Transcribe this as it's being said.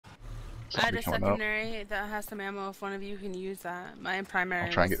I had Zombie a coming up. secondary that has some ammo if one of you can use that. My primary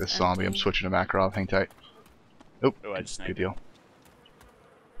I'll try and get is this zombie. I'm empty. switching to Makarov. Hang tight. Oh, Oh, I good, just good sniped deal.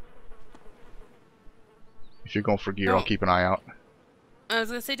 If you're going for gear, I'll Don't. keep an eye out. I was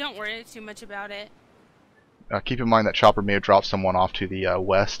gonna say don't worry too much about it. Keep in mind that chopper may have dropped someone off to the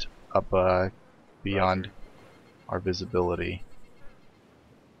west, up beyond Roger. our visibility.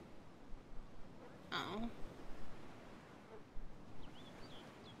 Oh.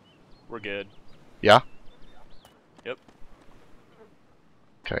 We're good. Yeah? Yep.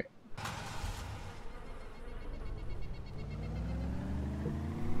 Okay.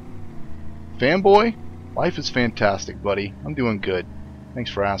 Fanboy? Life is fantastic, buddy. I'm doing good. Thanks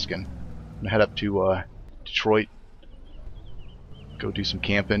for asking. I'm gonna head up to Detroit. Go do some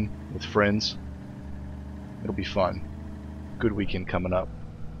camping with friends. It'll be fun. Good weekend coming up.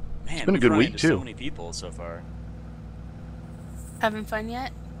 Man, been a we've good run week, into too. so many people so far. Having fun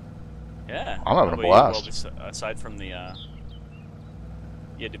yet? Yeah. I'm having a What about you? blast. Well, aside from the, you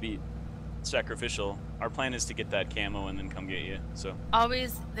had to be sacrificial. Our plan is to get that camo and then come get you. So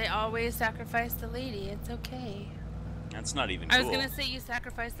They always sacrifice the lady. It's okay. that's not even I cool. was gonna say you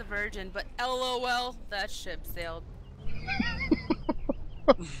sacrificed the virgin, but LOL, that ship sailed.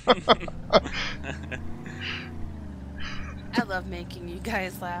 I love making you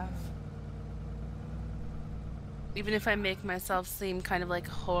guys laugh. Even if I make myself seem kind of like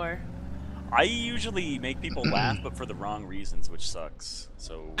a whore. I usually make people laugh, but for the wrong reasons, which sucks.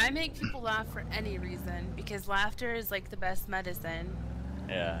 So I make people laugh for any reason, because laughter is like the best medicine.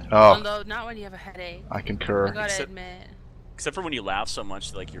 yeah. Oh, Although, not when you have a headache. I I concur. gotta admit. Except for when you laugh so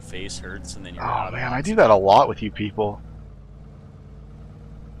much, like your face hurts, and then you're Oh out of man, I do oxygen. that a lot with you people.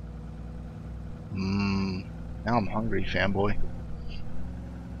 Now I'm hungry, fanboy.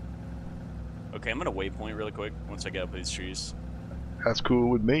 Okay, I'm gonna waypoint really quick once I get up these trees. That's cool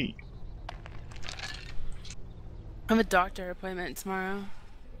with me. I have a doctor appointment tomorrow.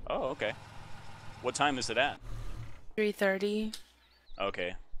 Oh, okay. What time is it at? 3:30.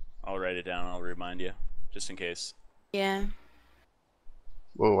 Okay, I'll write it down. I'll remind you, just in case. Yeah.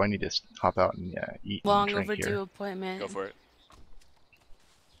 Whoa, I need to hop out and eat and Long drink overdue here. appointment. Go for it.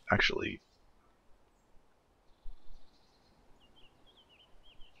 Actually,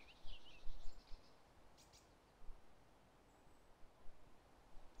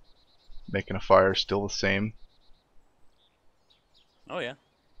 making a fire still the same. Oh yeah.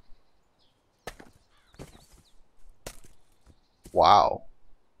 Wow.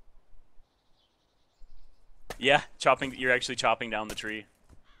 Yeah, chopping. You're actually chopping down the tree.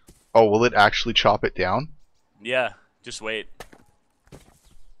 Oh, will it actually chop it down? Yeah, just wait.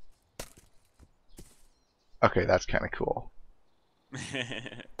 Okay, that's kind of cool.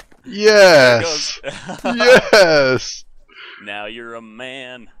 There Yes! it goes. Yes! Now you're a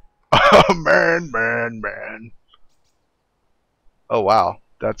man. Oh, man. Oh, wow.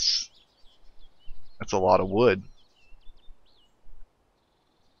 That's a lot of wood. You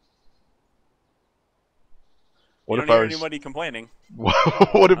What don't if I hear was anybody complaining.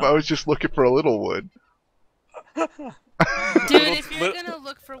 what if I was just looking for a little wood? Dude, if you're gonna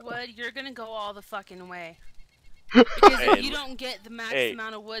look for wood, you're gonna go all the fucking way. Because Hey, if you don't get the max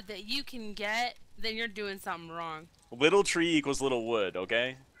amount of wood that you can get, then you're doing something wrong. Little tree equals little wood,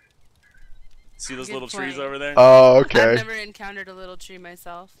 okay? See those Good little trees point. over there? Oh, okay. I've never encountered a little tree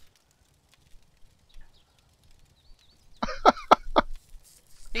myself. I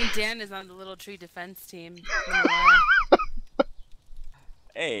think Dan is on the little tree defense team.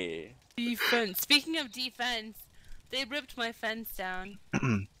 Hey. Defense. Speaking of defense, they ripped my fence down.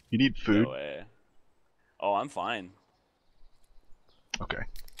 You need food? No way. Oh, I'm fine. Okay.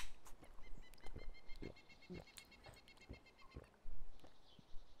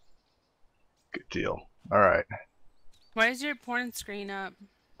 Good deal. Alright. Why is your porn screen up?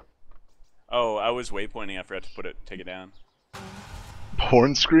 Oh, I was waypointing. I forgot to take it down.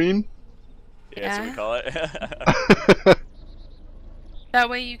 Porn screen? Yeah, that's what we call it. That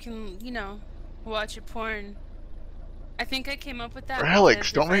way you can, you know, watch your porn. I think I came up with that.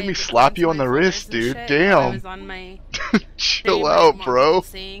 Alex, don't make me slap you on the wrist, dude. Damn. I was on my Chill out, bro.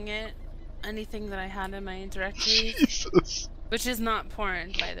 Seeing it. Anything that I had in my directories. Jesus. Which is not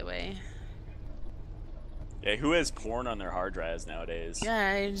porn, by the way. Yeah, who has porn on their hard drives nowadays? Yeah,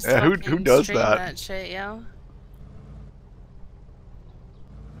 I just Yeah, who fucking does stream that? shit, yo.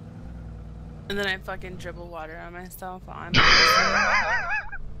 And then I fucking dribble water on myself while I'm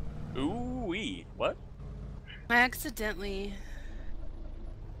Ooh wee. What? I accidentally...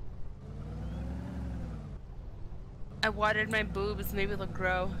 I watered my boobs, maybe they'll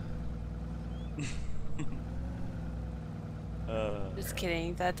grow. Just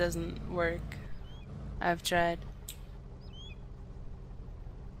kidding. That doesn't work. I've tried.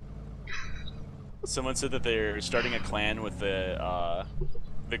 Someone said that they're starting a clan with the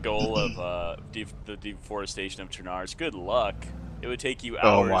goal of the deforestation of Ternars. Good luck. It would take you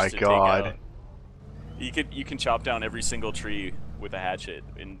Oh hours my to god. take out. You can chop down every single tree with a hatchet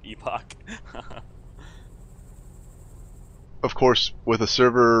in Epoch. Of course, with a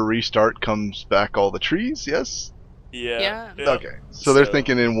server restart comes back all the trees, yes? Yeah. Yep. Okay, so they're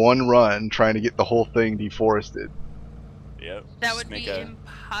thinking in one run trying to get the whole thing deforested. Yep. That would be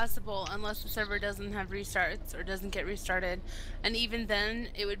impossible unless the server doesn't have restarts or doesn't get restarted. And even then,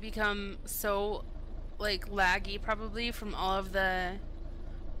 it would become so, like, laggy probably from all of the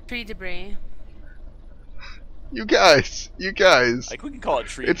tree debris. You guys. Like, we can call it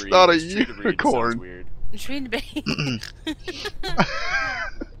tree It's debris not a because tree debris sounds unicorn. weird. Tree debris.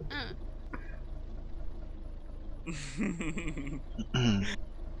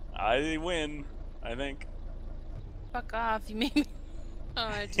 I win, I think. Fuck off, you made me. Oh,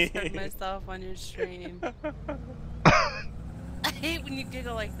 I just heard myself on your stream. I hate when you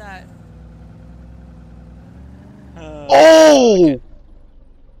giggle like that. Oh! Okay.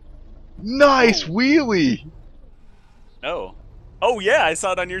 Nice wheelie! Oh. Oh, yeah, I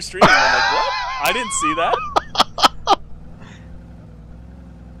saw it on your stream. I'm like, what? I didn't see that.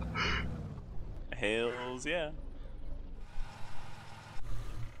 Hails, yeah.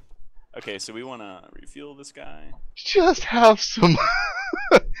 Okay, so we want to refuel this guy. Just have some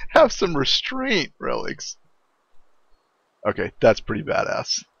have some restraint, relics. Okay, that's pretty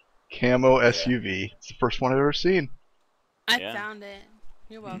badass. Camo SUV. It's the first one I've ever seen. I found it.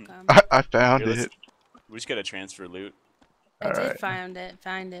 You're welcome. I found it. We just gotta transfer loot. I did find it.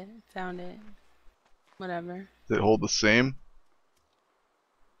 Found it. Whatever. Does it hold the same?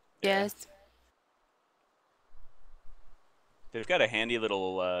 Yes. They've got a handy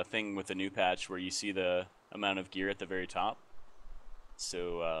little thing with the new patch where you see the amount of gear at the very top.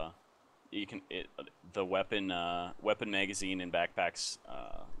 So you can the weapon magazine and backpacks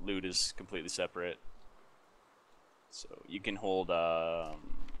loot is completely separate. So you can hold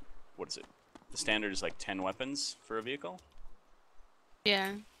what is it? The standard is like 10 weapons for a vehicle.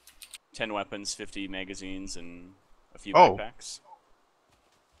 Yeah. 10 weapons, 50 magazines, and a few backpacks.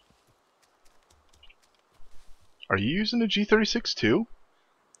 Are you using a G36 too?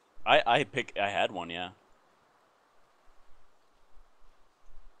 I had one, yeah.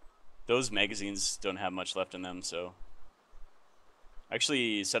 Those magazines don't have much left in them, so I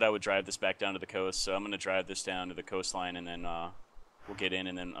actually said I would drive this back down to the coast, so I'm gonna drive this down to the coastline, and then we'll get in,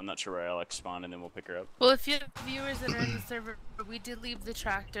 and then I'm not sure where Alex spawned, and then we'll pick her up. Well, if you have viewers that are in the server, we did leave the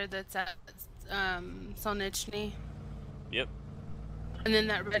tractor that's at Solnichny. Yep. And then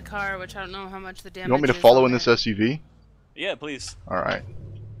that red car, which I don't know how much the damage is. You want me to follow in this SUV? Yeah, please. Alright.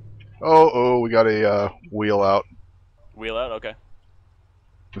 Oh, we got a wheel out. Wheel out? Okay.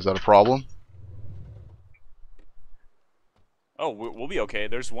 Is that a problem? Oh, we'll be okay.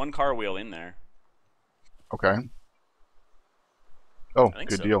 There's one car wheel in there. Okay. Oh,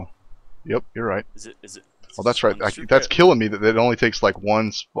 good deal. Yep, you're right. Is it? Well, that's right. That's killing me that it only takes like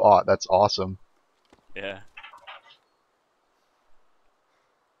one spot. That's awesome. Yeah.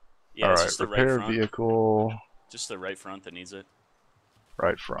 Yeah, all it's right, just the repair right front. vehicle. Just the right front that needs it.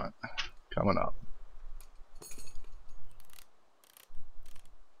 Right front. Coming up.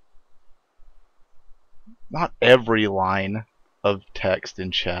 Not every line of text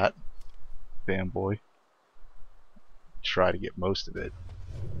in chat, fanboy. Try to get most of it.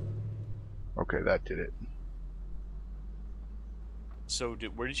 Okay, that did it. So,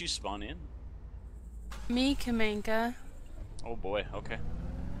 where did you spawn in? Me, Kamenka. Oh boy, okay.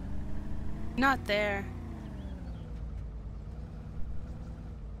 Not there.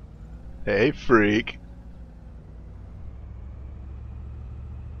 Hey, freak.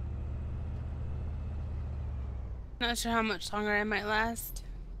 Not sure how much longer I might last.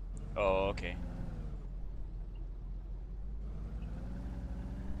 Oh, okay.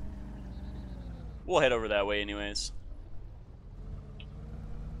 We'll head over that way anyways.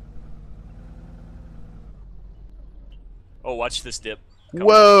 Oh, watch this dip.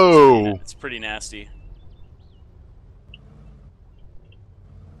 Whoa! It's pretty nasty.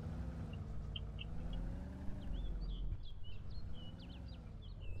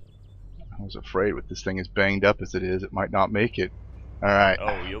 I was afraid with this thing as banged up as it is, it might not make it. Alright.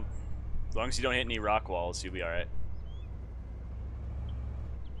 Oh, as long as you don't hit any rock walls, you'll be alright.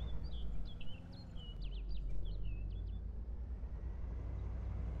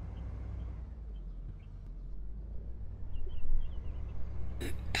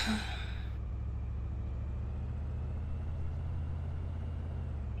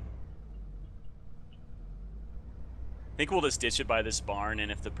 I think we'll just ditch it by this barn,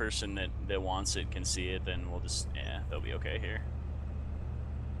 and if the person that wants it can see it, then we'll just, yeah, they'll be okay here.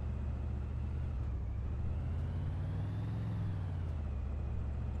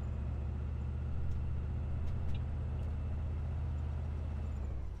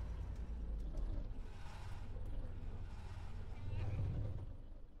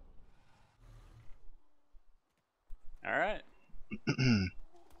 All right.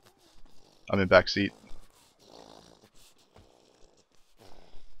 I'm in back seat.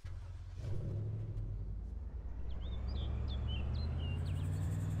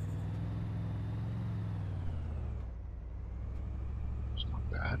 It's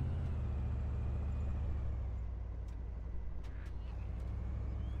not bad.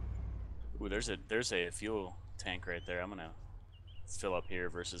 Ooh, there's a fuel tank right there. I'm gonna fill up here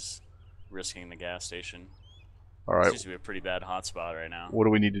versus risking the gas station. All This right. seems to be a pretty bad hotspot right now. What do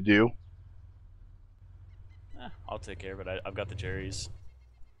we need to do? I'll take care of it. I've got the Jerry's.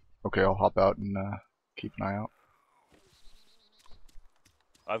 Okay, I'll hop out and keep an eye out.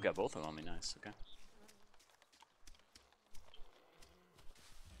 Oh, I've got both of them on me. Nice. Okay.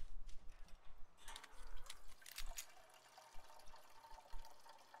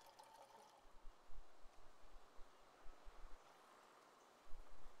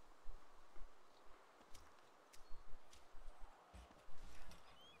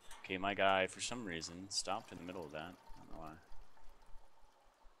 Okay, my guy, for some reason, stopped in the middle of that. I don't know why.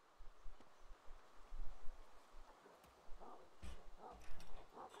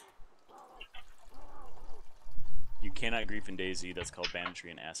 You cannot grief in Daisy. That's called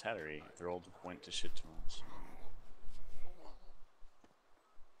banditry and asshattery. They're old went to shit tomorrows.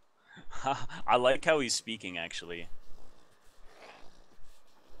 I like how he's speaking, actually.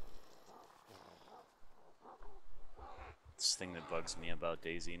 This thing that bugs me about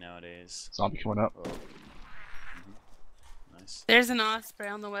Daisy nowadays. Zombie coming up. Oh. Nice. There's an osprey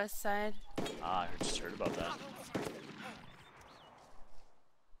on the west side. Ah, I just heard about that.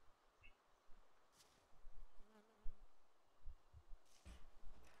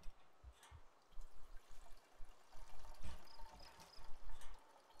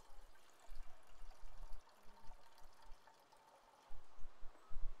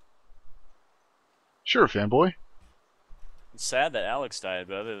 Sure, fanboy. It's sad that Alex died,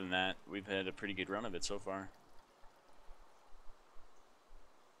 but other than that, we've had a pretty good run of it so far.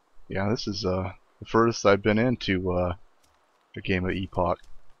 Yeah, this is the furthest I've been into a game of Epoch.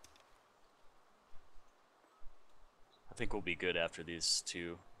 I think we'll be good after these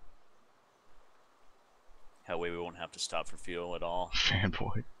two. That way we won't have to stop for fuel at all.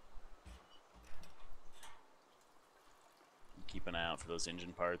 Fanboy. Keep an eye out for those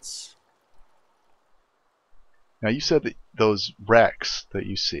engine parts. Now you said that those wrecks that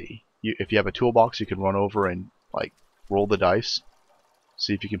you see, if you have a toolbox, you can run over and like roll the dice,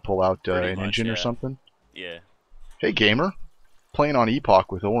 see if you can pull out an much, engine yeah. or something. Yeah. Hey gamer, playing on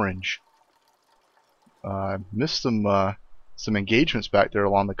Epoch with Orange. Missed some engagements back there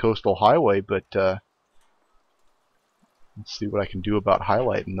along the coastal highway, but let's see what I can do about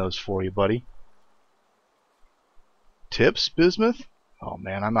highlighting those for you, buddy. Tips, Bismuth? Oh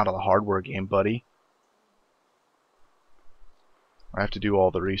man, I'm out of the hardware game, buddy. I have to do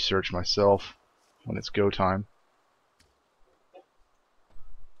all the research myself when it's go time.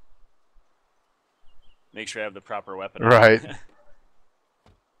 Make sure I have the proper weapon. Right.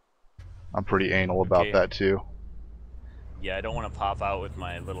 I'm pretty anal about Okay. that too. Yeah, I don't want to pop out with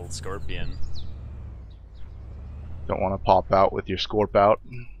my little scorpion. Don't want to pop out with your scorp out.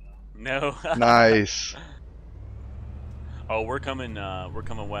 No. Nice. Oh, we're coming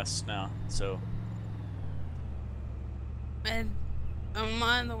west now. So And I'm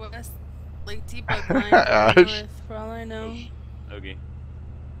on the west Lake Depot line Ouch. going north, for all I know. okay.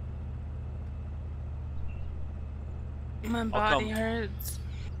 My body come. hurts.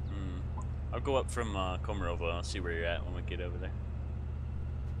 I'll go up from Komarova. I'll see where you're at when we get over there.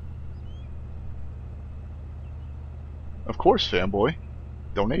 Of course, fanboy.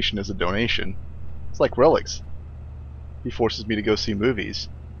 Donation is a donation. It's like Relics. He forces me to go see movies.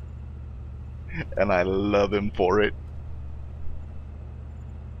 And I love him for it.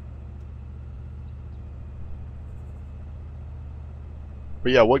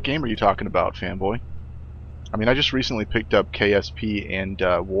 But yeah, what game are you talking about, fanboy? I mean, I just recently picked up KSP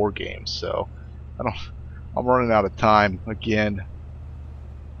and War Games, so I'm running out of time again.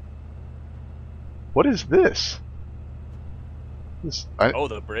 What is this? Oh,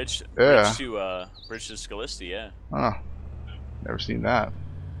 the bridge. Yeah. Bridge to Scalisti. Yeah. Oh, never seen that.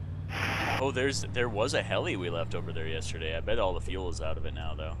 Oh, there was a heli we left over there yesterday. I bet all the fuel is out of it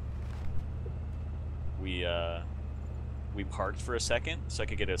now, though. we parked for a second so I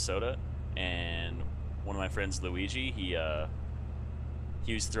could get a soda, and one of my friends, Luigi, he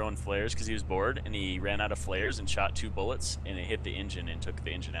was throwing flares because he was bored, and he ran out of flares and shot 2 bullets, and it hit the engine and took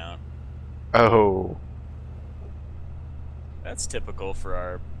the engine out. Oh. That's typical for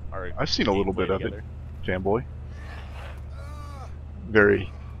our I've seen a little bit together. of it, fanboy. Very,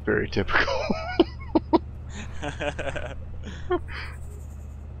 very typical.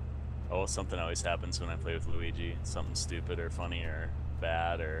 Oh, something always happens when I play with Luigi. Something stupid or funny or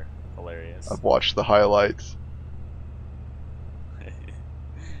bad or hilarious. I've watched the highlights.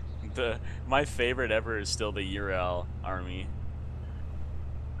 My favorite ever is still the Ural army.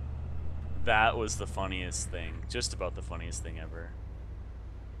 That was the funniest thing. Just about the funniest thing ever.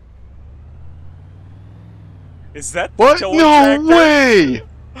 Is that What? towing No tractor? way!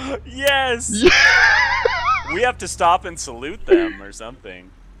 Yes! Yeah. We have to stop and salute them or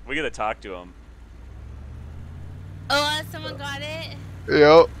something. We gotta talk to them. Oh, someone got it?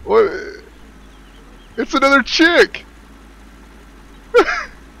 Yeah. What? It's another chick!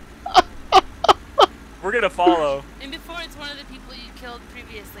 We're gonna follow. And before, it's one of the people you killed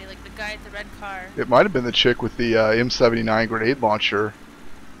previously, like the guy at the red car. It might have been the chick with the M79 grenade launcher.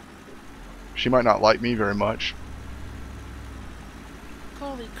 She might not like me very much.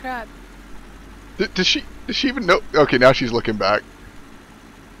 Holy crap. Does she even know? Okay, now she's looking back.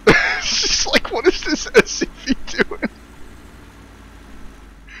 She's like, what is this SCV doing?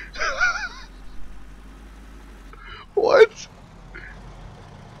 What?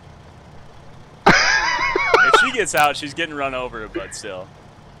 If she gets out, she's getting run over, but still.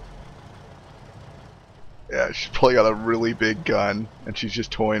 Yeah, she's probably got a really big gun, and she's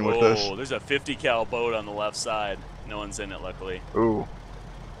just toying with us. Oh, there's a 50 cal boat on the left side. No one's in it, luckily. Ooh.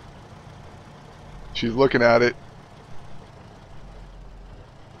 She's looking at it.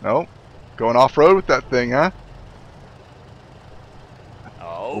 Nope. Going off-road with that thing, huh?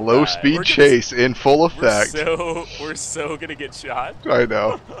 Oh, Low speed chase in full effect. We're so gonna get shot. I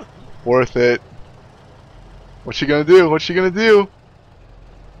know. Worth it. What's she gonna do? What's she gonna do?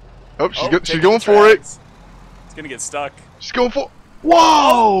 Oh, she's taking going the for it. tracks. It's gonna get stuck. She's going for. Whoa!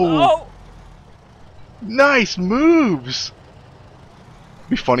 Oh! Nice moves.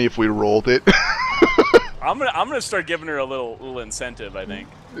 Be funny if we rolled it. I'm gonna start giving her a little incentive, I think.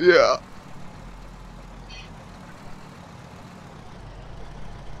 Yeah.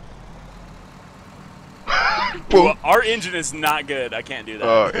 Well, our engine is not good. I can't do that.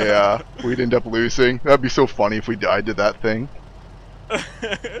 Oh yeah, we'd end up losing. That'd be so funny if we died to that thing.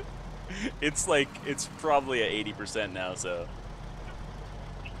 It's probably at 80% now. So,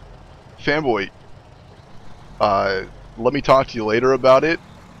 Fanboy, let me talk to you later about it,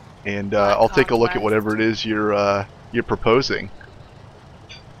 and I'll take a look at whatever it is you're proposing.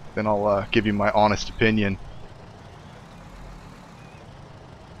 Then I'll give you my honest opinion.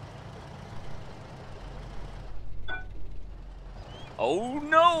 oh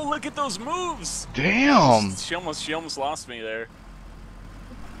no! Look at those moves. Damn! She almost lost me there.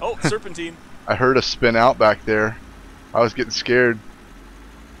 Oh, serpentine. I heard a spin out back there. I was getting scared.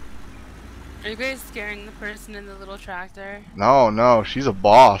 Are you guys scaring the person in the little tractor? No, she's a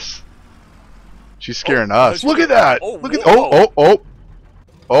boss. She's scaring Oh, us. Look at that! Oh, Look at whoa.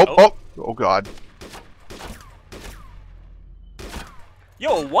 oh god.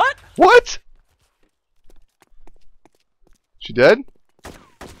 Yo, what? What? She dead?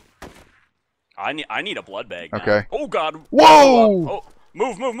 I need a blood bag now. Okay. Oh god. Whoa! Oh,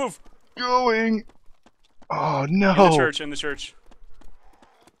 move. Going. Oh no. In the church.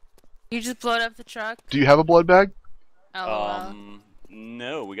 You just blowed up the truck? Do you have a blood bag? LOL.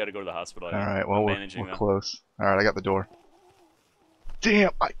 No, we got to go to the hospital. I think. Alright, well, I'm we're managing them. close. Alright, I got the door.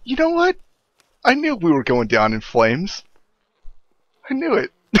 Damn, you know what? I knew we were going down in flames. I knew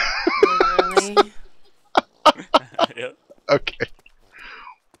it. Literally. Yep. Okay.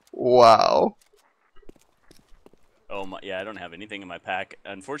 Wow. Oh my, yeah, I don't have anything in my pack.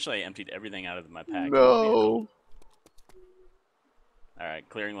 Unfortunately, I emptied everything out of my pack. No. Alright,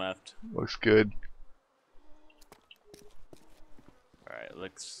 clearing left. Looks good. Alright,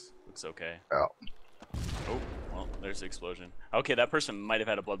 looks okay. Oh. Oh, well, there's the explosion. Okay, that person might have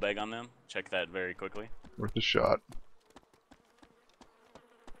had a blood bag on them. Check that very quickly. Worth a shot.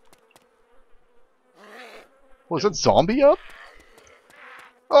 Was that zombie up?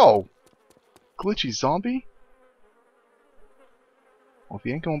 Oh. Glitchy zombie? Well, if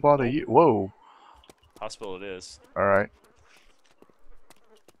he ain't gonna bother you. Whoa. Hospital it is. Alright.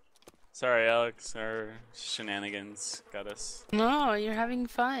 Sorry, Alex. Our shenanigans got us. No, you're having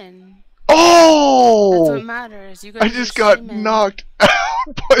fun. Oh! That's what matters. You guys I just got streaming. knocked out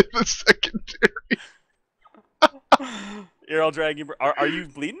by the secondary. I'll drag you. Are you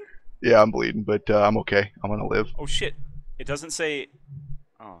bleeding? Yeah, I'm bleeding, but I'm okay. I'm gonna live. Oh shit! It doesn't say.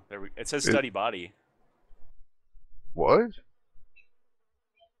 Oh, there we. It says study body. What?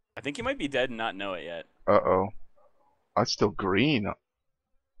 I think you might be dead and not know it yet. Uh-oh. That's still green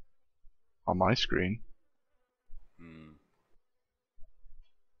on my screen. Hmm.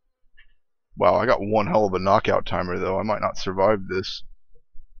 Wow, I got one hell of a knockout timer, though. I might not survive this.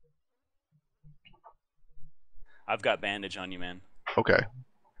 I've got bandage on you, man. Okay.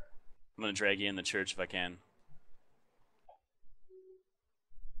 I'm gonna drag you in the church if I can.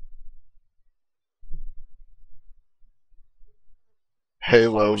 Oh, I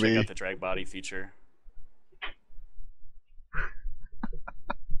Halo wish I me. got the drag body feature.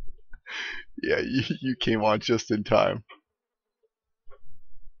 Yeah, you came on just in time.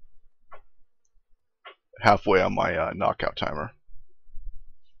 Halfway on my knockout timer.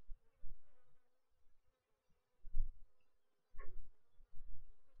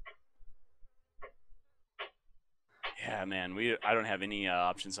 Yeah, man. I don't have any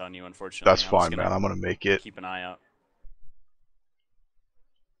options on you, unfortunately. That's I'm just fine, gonna man. I'm gonna make it. keep an eye out.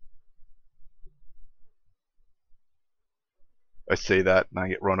 I say that, and I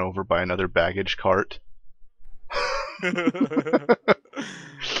get run over by another baggage cart.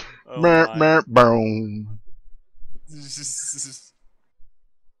 Oh Merp, my. merp, boom.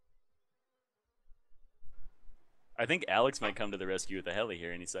 I think Alex might come to the rescue with a heli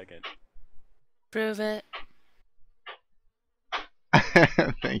here any second. Prove it.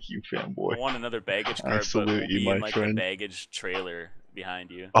 Thank you, fanboy. I want another baggage I cart, but salute we'll you, be my in like friend. the baggage trailer behind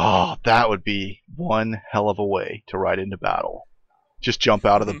you. Oh, that would be one hell of a way to ride into battle. Just jump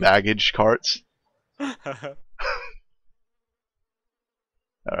out of the baggage carts. Alright,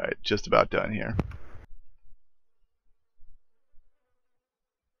 just about done here.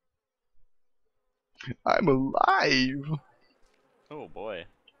 I'm alive! Oh boy.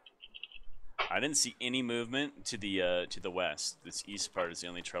 I didn't see any movement to the west. This east part is the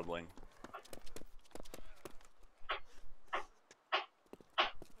only troubling.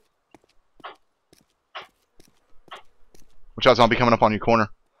 Watch out, zombie coming up on your corner.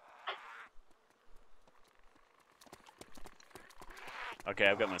 Okay,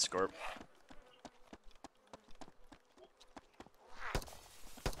 I've got my Scorp.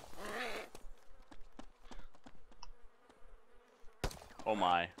 Oh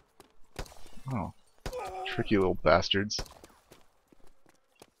my. Oh, tricky little bastards.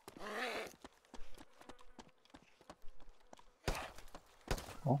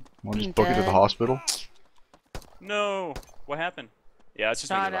 Oh, want to just book it to the Dead. hospital? No! What happened? Yeah, let's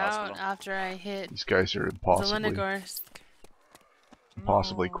just make it Shot to the out hospital. after I hit These guys are impossibly Zelenogorsk.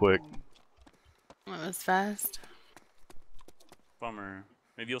 quick. That was fast. Bummer.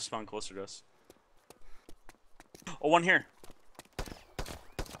 Maybe you'll spawn closer to us. Oh, one here.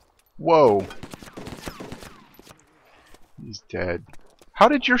 Whoa. He's dead. How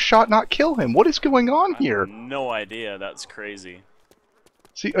did your shot not kill him? What is going on I here? have no idea. That's crazy.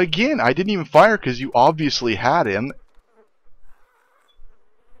 See, again, I didn't even fire because you obviously had him.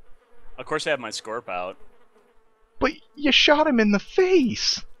 Of course, I have my Scorp out. But you shot him in the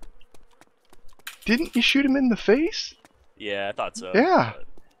face. Didn't you shoot him in the face? Yeah, I thought so. Yeah. But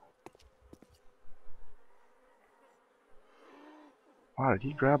Wow, did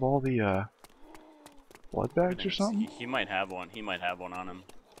he grab all the blood bags or something? he might have one. He might have one on him.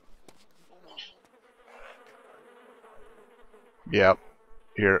 Yep.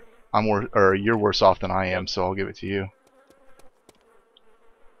 Here, you're worse off than I am, so I'll give it to you.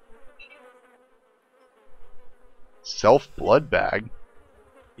 Self blood bag.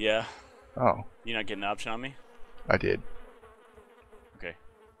 Yeah. Oh, You not getting an option on me? I did. Okay.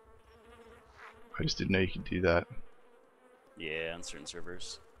 I just didn't know you could do that. Yeah, on certain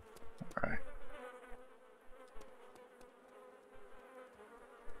servers. Alright.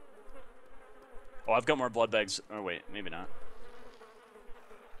 Oh, I've got more blood bags. Oh wait, maybe not.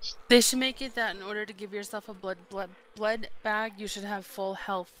 They should make it that in order to give yourself a blood bag, you should have full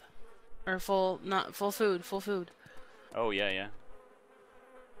health, or full food, Oh yeah, yeah.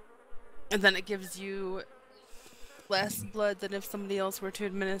 and then it gives you less blood than if somebody else were to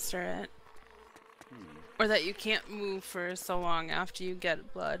administer it, or that you can't move for so long after you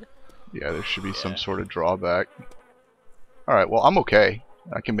get blood. Yeah, there should be some sort of drawback. Alright, well, I'm okay.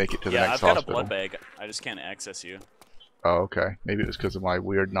 I can make it to the Yeah, next I've got hospital. a blood bag. I just can't access you. Oh, okay. Maybe it was because of my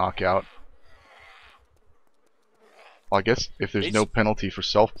weird knockout. Well, I guess if there's no penalty for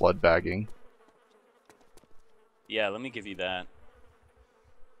self-blood bagging. Yeah, let me give you that.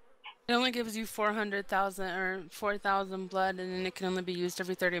 It only gives you 400,000 or 4,000 blood, and then it can only be used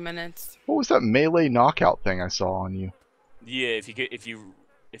every 30 minutes. What was that melee knockout thing I saw on you? Yeah,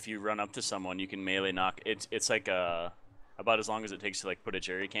 if you run up to someone, you can melee knock. It's like about as long as it takes to like put a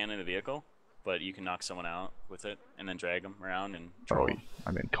jerry can in a vehicle, but you can knock someone out with it and then drag them around and Oh, troll them.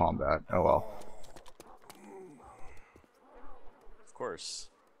 I'm in combat. Oh well. Of course.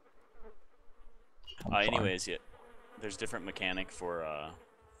 I'm fine. Anyways, yeah, there's different mechanic for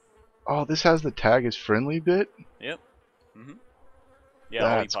Oh, this has the tag as friendly bit? Yep. Mhm. Yeah, all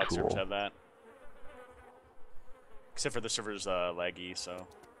That's Epoch servers cool. have that. Except for the server's laggy, so.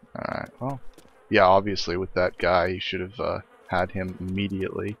 Alright, well. Yeah, obviously with that guy, you should have had him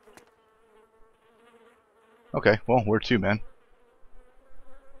immediately. Okay, well, where to, man?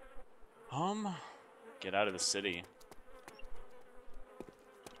 Get out of the city.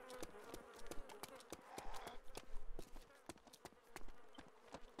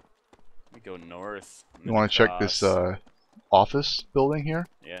 We go north. And You then want to check this across. office building here?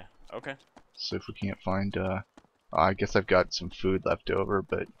 Yeah. Okay. See if we can't find, I guess I've got some food left over,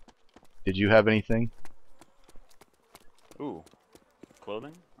 but did you have anything? Ooh.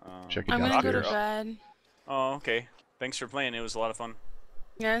 Clothing. Check it I'm gonna go to downstairs. bed. Oh, okay. Thanks for playing. It was a lot of fun.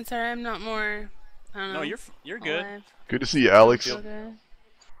 Yeah, I'm sorry I'm not more, I don't No, know, you're good. alive. Good to see you, Don't Alex. feel good.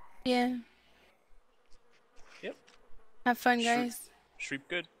 Yeah. Yep. Have fun, Shre- guys. Shreep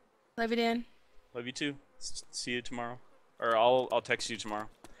good. Love you, Dan. Love you too. See you tomorrow. Or I'll text you tomorrow.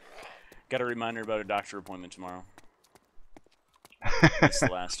 Got a reminder about a doctor appointment tomorrow. Missed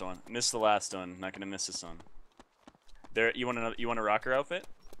the last one. Missed the last one. Not gonna miss this one. There. You want a rocker outfit?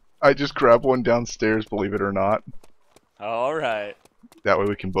 I just grabbed one downstairs, believe it or not. All right. That way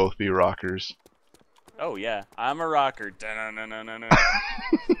we can both be rockers. Oh yeah, I'm a rocker. Da-na-na-na-na-na.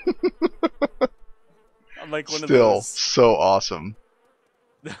 I'm like one of Still, those. so awesome.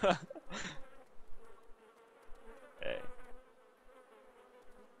 Hey.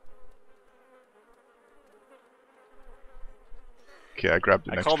 Okay, I grabbed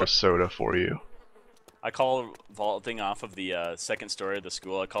an I call extra the- soda for you. I call vaulting off of the second story of the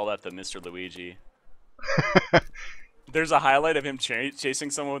school. I call that the Mr. Luigi. There's a highlight of him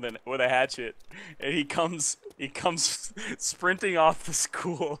chasing someone with a hatchet, and he comes sprinting off the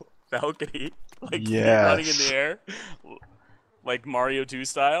school balcony, like feet running in the Yes. air, like Mario 2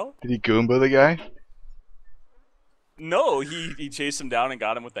 style. Did he Goomba the guy? No, he chased him down and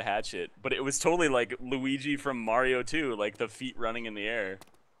got him with the hatchet, but it was totally like Luigi from Mario 2, like the feet running in the air.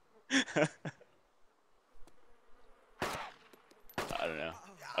 I don't know.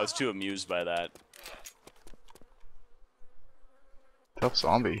 I was too amused by that. Tough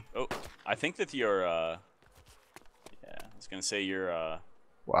zombie. Oh, I think that your yeah, I was gonna say your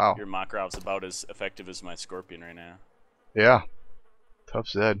Wow. Makarov's about as effective as my Scorpion right now. Yeah. Tough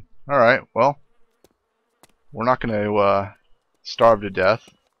Zed. Alright, well. We're not gonna starve to death.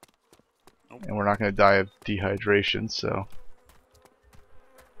 Nope. And we're not gonna die of dehydration, so.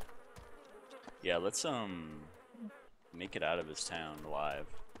 Yeah, let's make it out of this town alive.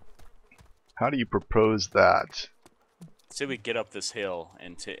 How do you propose that? Say we get up this hill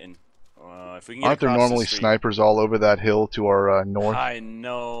and if we can get Aren't there across normally the street, snipers all over that hill to our north? I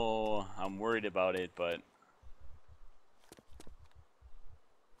know. I'm worried about it, but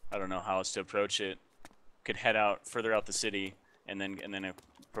I don't know how else to approach it. Could head out further out the city and then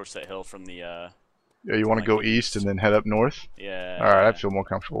approach that hill from the Yeah, you want to like go the east east. and then head up north? yeah. Alright, I yeah, feel more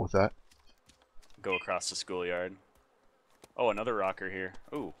comfortable with that. go across the schoolyard. Oh, another rocker here.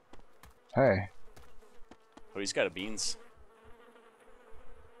 Ooh. Hey. Oh, he's got a beans.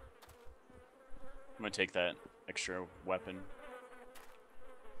 I'm gonna take that extra weapon.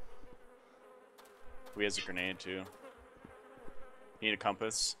 He has a grenade too. Need a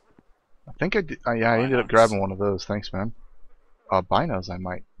compass? I think I did. Yeah, I ended up Binos. grabbing one of those. Thanks, man. Binos I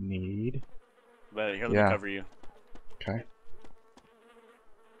might need. Here, let Yeah. me cover you. Okay.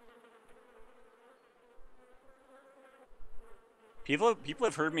 People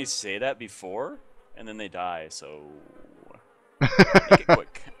have heard me say that before, and then they die. So make it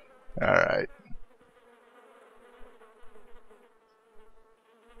quick. Alright.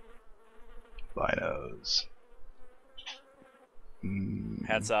 Binos.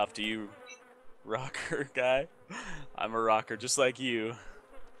 Hats off to you, rocker guy. I'm a rocker just like you.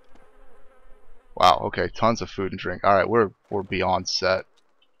 Wow, okay, tons of food and drink. Alright, we're beyond set.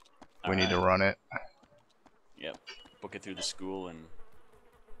 We need to Alright. run it. Yep. Book it through the school and.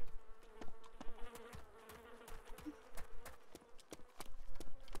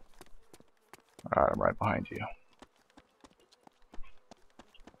 Alright, I'm right behind you.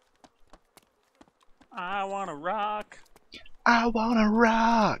 I wanna rock. I wanna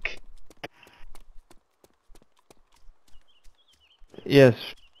rock! Yes.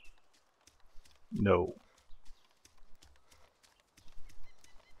 No.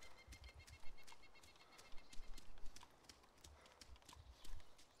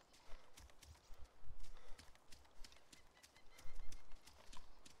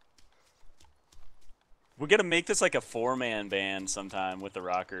 We gotta make this like a 4-man band sometime with the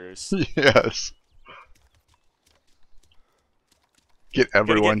rockers. Yes. Get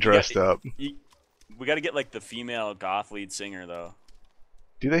everyone dressed up. We gotta get like the female goth lead singer though.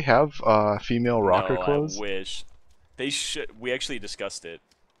 Do they have female rocker No, I clothes? wish. They should. We actually discussed it.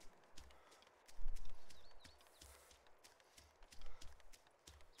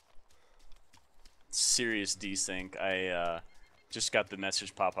 Serious desync. I just got the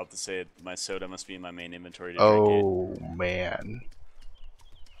message pop up to say my soda must be in my main inventory to drink it. Oh man.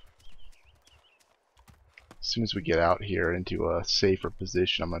 As soon as we get out here into a safer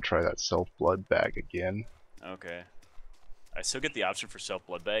position, I'm gonna try that self-blood bag again. Okay. I still get the option for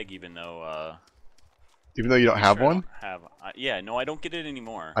self-blood bag, even though Even though you don't have one? Yeah, no, I don't get it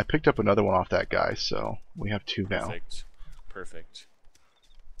anymore. I picked up another one off that guy, so we have two now. Perfect. Perfect.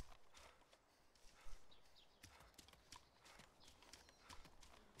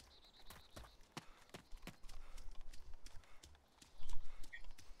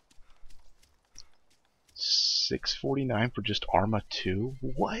 $6.49 for just Arma 2?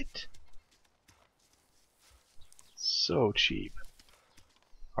 What? So cheap.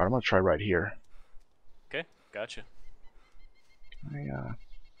 Alright, I'm gonna try right here. Okay, gotcha.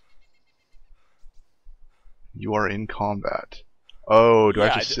 You are in combat. Oh, do I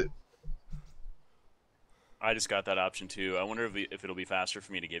Yeah, have to sit? I just got that option too. I wonder if it'll be faster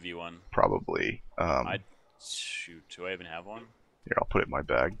for me to give you one. Probably. Shoot, do I even have one? Here, I'll put it in my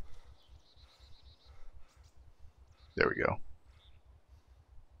bag. There we go.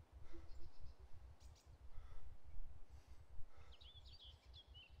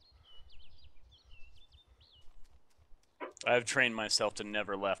 I've trained myself to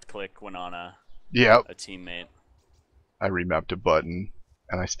never left click when on a Yep. teammate. I remapped a button,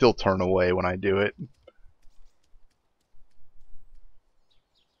 and I still turn away when I do it.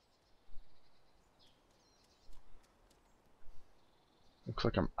 Looks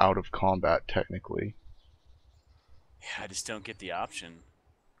like I'm out of combat, technically. Yeah, I just don't get the option.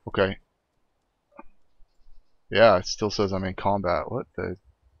 Okay. Yeah, it still says I'm in combat. What the?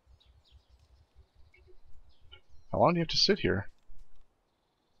 How long do you have to sit here?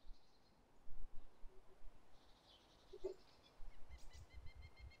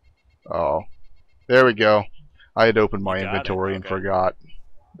 Oh, there we go. I had opened my You got it, inventory and okay. forgot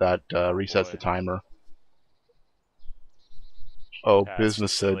that resets boy. the timer. Oh, That's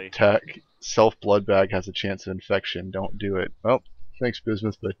Business just said silly. self-blood bag has a chance of infection. Don't do it. Well, thanks,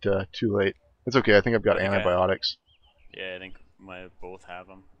 Business, but too late. It's okay. I think I've got antibiotics. Yeah, I think we might both have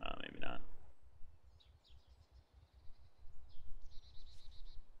them. Maybe not.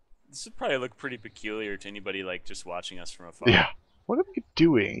 This would probably look pretty peculiar to anybody like just watching us from afar. Yeah. What are we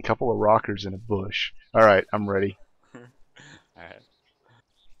doing? A couple of rockers in a bush. Alright, I'm ready. Alright.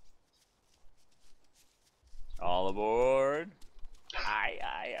 All aboard. Aye.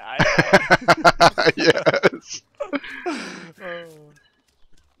 Yes.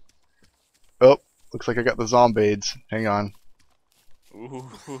 Oh, looks like I got the zombades. Hang on.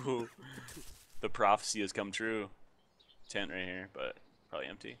 Ooh. The prophecy has come true. Tent right here, but probably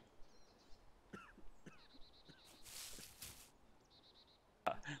empty.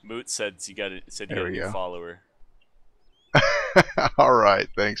 Moot said you got a new follower. Alright,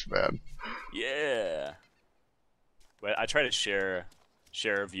 thanks, man. Yeah. But I try to share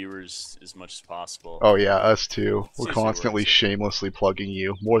our viewers as much as possible. Oh yeah, us too. We're constantly shamelessly plugging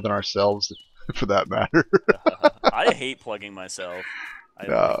you, more than ourselves, for that matter. I hate plugging myself. I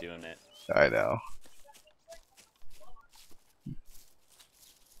don't like doing it. I know.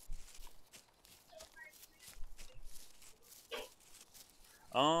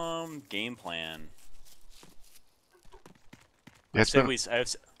 Game plan. Yeah,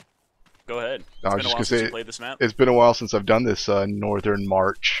 go ahead. I was just gonna say, you played this map. It's been a while since I've done this northern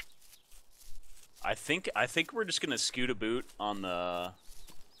march. I think we're just gonna scoot a boot on the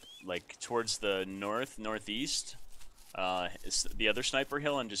towards the northeast, the other sniper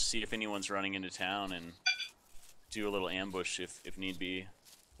hill, and just see if anyone's running into town and do a little ambush if need be.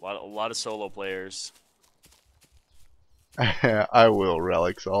 A lot of solo players. I will,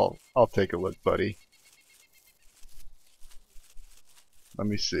 Relics. I'll take a look, buddy. Let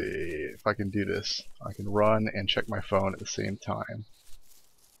me see if I can do this. I can run and check my phone at the same time.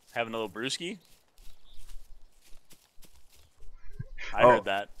 Having a little brewski? I heard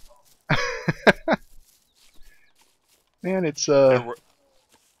that. Man, it's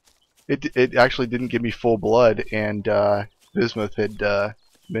it actually didn't give me full blood, and Bismuth had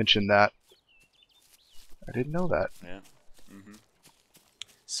mentioned that. I didn't know that. Yeah.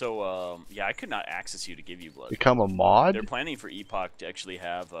 So, yeah, I could not access you to give you blood. Become a mod They're planning for Epoch to actually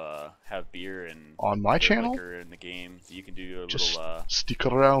have beer and on my other channel? liquor in the game. So you can do a Just little stick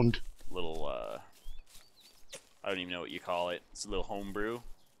around. I don't even know what you call it. It's a little homebrew.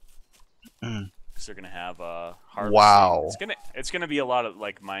 Mm. Because they're gonna have harvesting. Wow. It's gonna be a lot of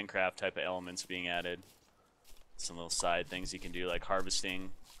like Minecraft type of elements being added. Some little side things you can do like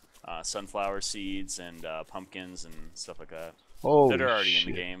harvesting sunflower seeds and pumpkins and stuff like that. Holy that are already shit.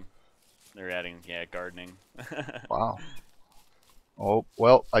 in the game. They're adding, yeah, gardening. Wow. Oh,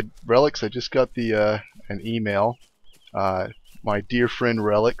 well, Relics, I just got the an email. My dear friend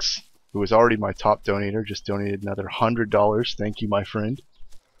Relics, who is already my top donator, just donated another $100. Thank you, my friend.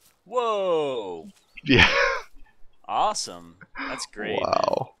 Whoa! Yeah. Awesome. That's great,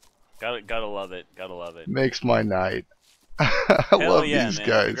 Wow. man. Gotta love it. Gotta love it. Makes my night. I Hell love yeah, these man.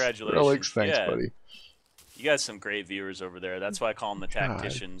 guys. Congratulations. Relics, thanks, Yeah. buddy. You got some great viewers over there. That's why I call them the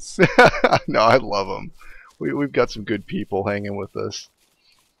tacticians. No, I love them. We've got some good people hanging with us.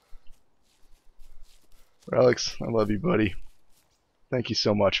 Relics, I love you, buddy. Thank you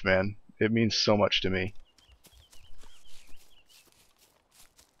so much, man. It means so much to me.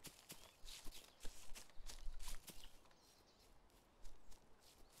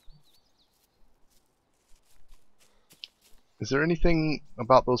 Is there anything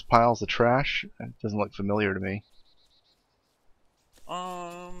about those piles of trash? It doesn't look familiar to me.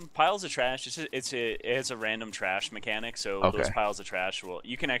 Piles of trash. It has a random trash mechanic. So Okay. those piles of trash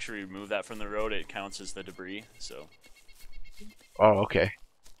you can actually remove that from the road. It counts as the debris. So Oh, okay.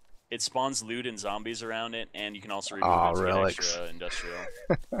 it spawns loot and zombies around it, and you can also remove it to Relics. get extra industrial.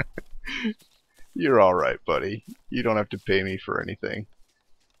 You're alright, buddy. You don't have to pay me for anything.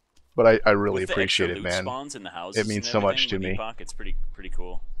 But I really With the appreciate extra it, loot man. spawns in the houses It means and so much to everything with me. Epoch, it's pretty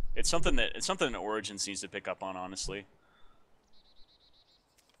cool. It's something that Origins needs to pick up on, honestly.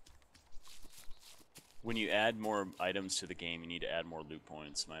 When you add more items to the game, you need to add more loot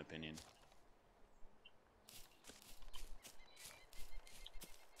points, in my opinion.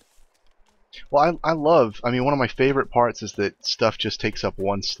 Well, I mean, one of my favorite parts is that stuff just takes up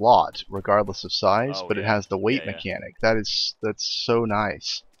one slot, regardless of size, Oh, but it yeah. has the weight Yeah, yeah. mechanic. That's so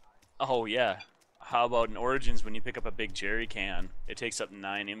nice. Oh yeah. How about in Origins when you pick up a big jerry can, it takes up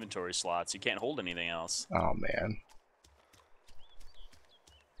 9 inventory slots. You can't hold anything else. Oh, man.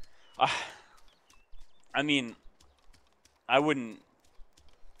 I mean, I wouldn't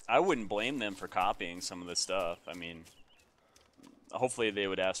blame them for copying some of this stuff. I mean, hopefully they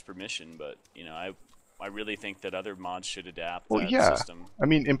would ask permission, but you know, I really think that other mods should adapt Well, that yeah. system. I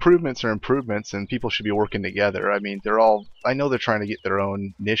mean, improvements are improvements, and people should be working together. I mean, I know they're trying to get their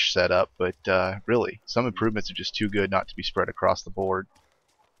own niche set up, but really, some improvements are just too good not to be spread across the board.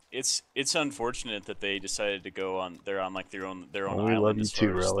 It's unfortunate that they decided to go on. They're on like their own Well, we love island you as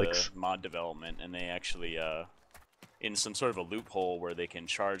too, far as Relics. the mod development, and they actually in some sort of a loophole where they can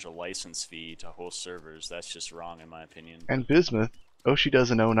charge a license fee to host servers. That's just wrong in my opinion. And Bismuth, Oshi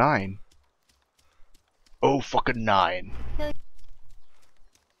does an 09. Oh, fucking 9.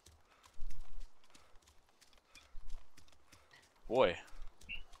 Boy,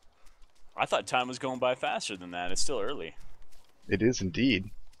 I thought time was going by faster than that. It's still early. It is indeed.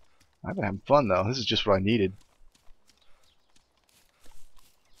 I've been having fun, though. This is just what I needed.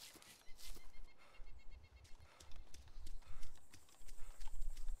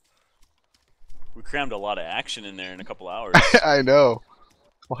 We crammed a lot of action in there in a couple hours. I know.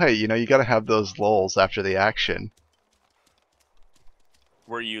 Well, hey, you know, you gotta have those lulls after the action.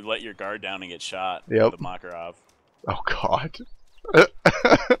 Where you let your guard down and get shot Yep. with a Makarov. Oh, God.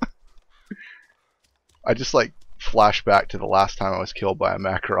 I just, like, flash back to the last time I was killed by a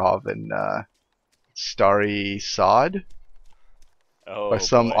Makarov in, Starry Sod? Oh, By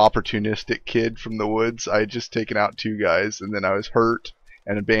some boy. opportunistic kid from the woods. I had just taken out 2 guys, and then I was hurt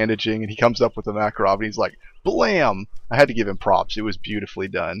and bandaging, and he comes up with a Makarov, and he's like, BLAM! I had to give him props. It was beautifully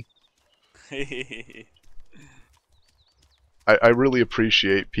done. I really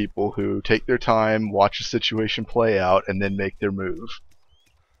appreciate people who take their time, watch a situation play out, and then make their move.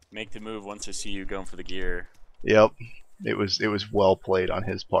 Make the move once I see you going for the gear. Yep, it was well played on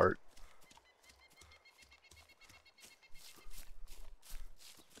his part.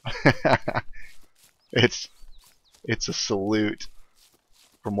 it's a salute,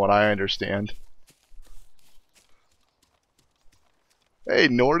 from what I understand. Hey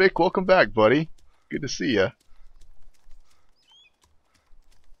Nordic, welcome back, buddy. Good to see ya.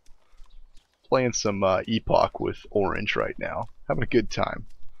 Playing some Epoch with Orange right now. Having a good time.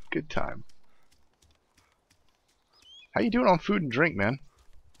 Good time. How you doing on food and drink, man?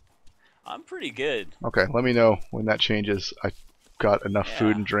 I'm pretty good. Okay, let me know when that changes. I got enough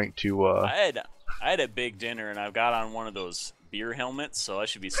food Yeah. and drink to. I had a big dinner and I've got on one of those beer helmets, so I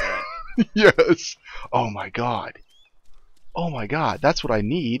should be set. Yes. Oh my god. Oh my god. That's what I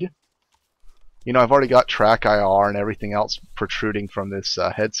need. You know, I've already got track IR and everything else protruding from this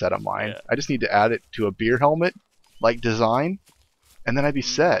headset of mine. Yeah. I just need to add it to a beer helmet, like design, and then I'd be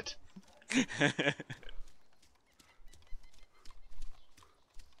set.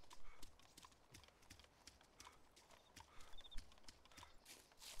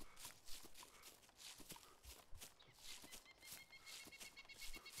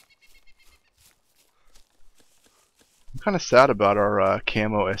 I'm kind of sad about our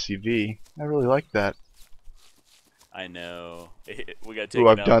camo SUV. I really like that. I know. We got Ooh, taken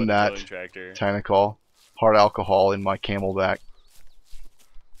I've out by done the that. towing tractor. Tynecol. Hard alcohol in my Camelback.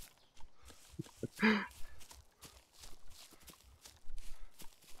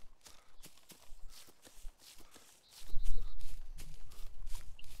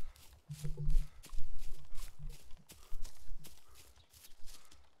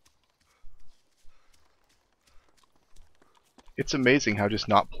 It's amazing how just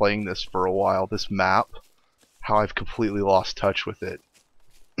not playing this for a while, this map, how I've completely lost touch with it.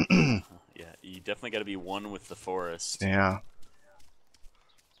 Yeah, you definitely got to be one with the forest. Yeah,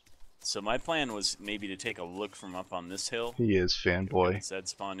 So my plan was maybe to take a look from up on this hill. he is We've got fanboy. Zed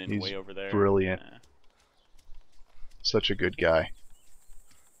spawned in He's way over there. brilliant. Such a good guy.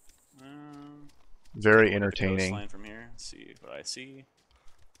 Very Take a look at the entertaining. coastline from here. Let's see what I see.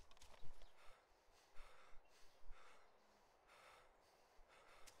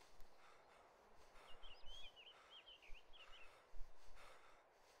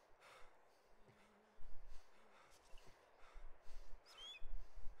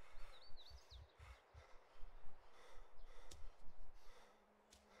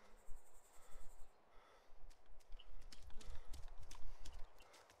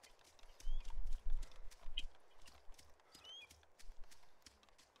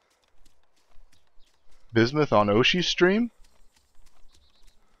 Bismuth on Oshi's stream?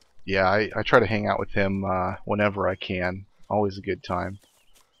 Yeah, I try to hang out with him whenever I can. Always a good time.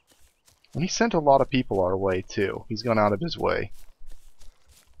 And he sent a lot of people our way, too. He's gone out of his way.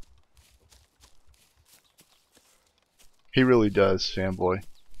 He really does, fanboy.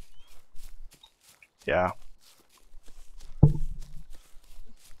 Yeah.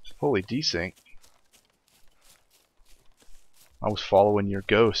 Holy desync. I was following your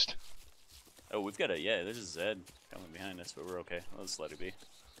ghost. Oh, we've got yeah, there's a Zed coming behind us, but we're okay. Let's let it be.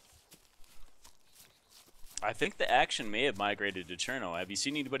 I think the action may have migrated to Cherno. Have you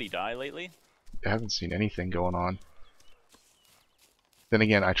seen anybody die lately? I haven't seen anything going on. Then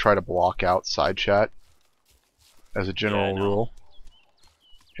again, I try to block out side chat as a general rule.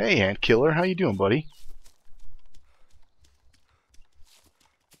 Hey, Ant Killer, how you doing, buddy?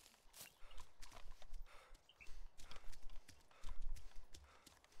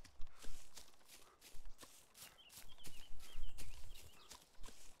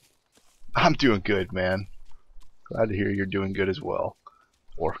 I'm doing good, man. Glad to hear you're doing good as well.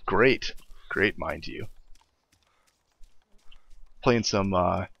 Or great. Great, mind you. Playing some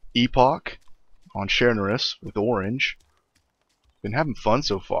Epoch on Sharenerus with Orange. Been having fun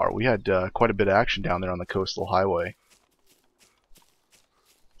so far. We had quite a bit of action down there on the coastal highway.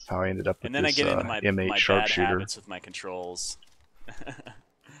 That's how I ended up with And then this I get into my M8 bad sharpshooter. habits with my controls.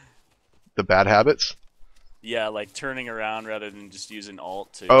 The bad habits? Yeah, like turning around rather than just using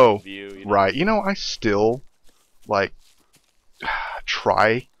Alt to view. You know? Right. You know, I still like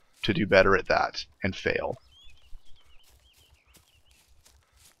try to do better at that and fail.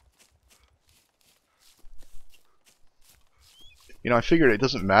 You know, I figured it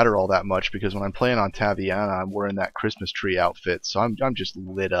doesn't matter all that much because when I'm playing on Taviana, I'm wearing that Christmas tree outfit, so I'm just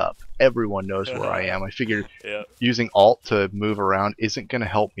lit up. Everyone knows where I am. I figured Yeah. using Alt to move around isn't going to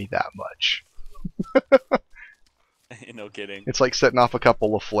help me that much. No kidding. It's like setting off a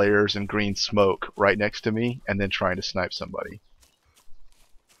couple of flares and green smoke right next to me and then trying to snipe somebody.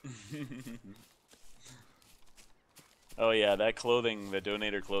 Oh yeah, that clothing, the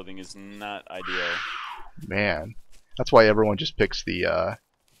donator clothing is not ideal. Man, that's why everyone just picks the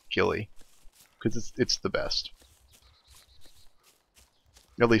ghillie, because it's the best.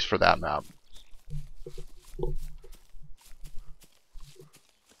 At least for that map.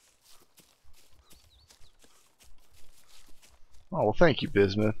 Oh, well, thank you,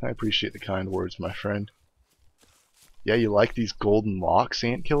 Bismuth. I appreciate the kind words, my friend. Yeah, you like these golden locks,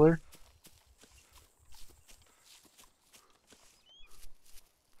 Ant Killer?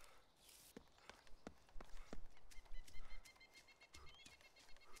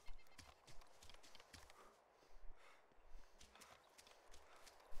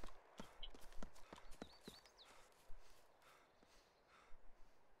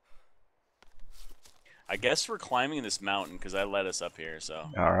 I guess we're climbing this mountain because I led us up here. So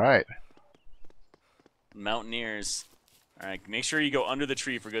All right. mountaineers. All right, make sure you go under the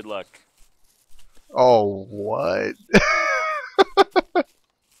tree for good luck. Oh, what?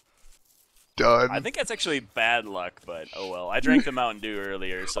 Done. I think that's actually bad luck, but oh well. I drank the Mountain Dew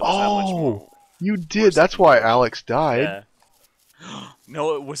earlier, so there's not much Oh, more. you did. That's why Alex died. Yeah.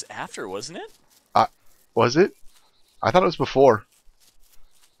 No, it was after, wasn't it? Was it? I thought it was before.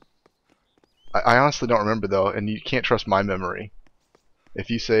 I honestly don't remember though, and you can't trust my memory. If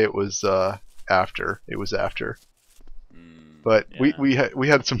you say it was after, it was after. But Yeah. we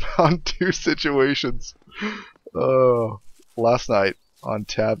had some Mountain Dew situations. Last night on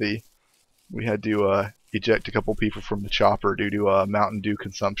Tabby, we had to eject a couple people from the chopper due to Mountain Dew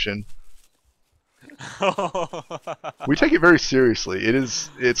consumption. We take it very seriously.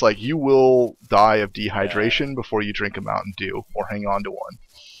 It's like you will die of dehydration before you drink a Mountain Dew or hang on to one.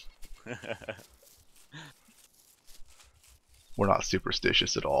 We're not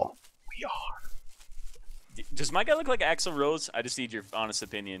superstitious at all. We are. Does my guy look like Axl Rose? I just need your honest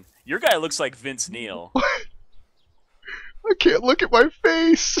opinion. Your guy looks like Vince Neil. I can't look at my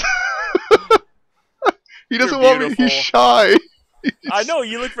face. He doesn't You're want me. beautiful. He's shy. I know,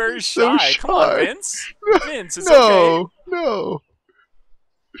 you look very so shy. Come on, shy. Vince. Vince, it's okay. No.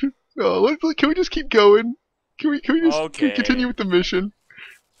 Can we just keep going? Can we just continue with the mission?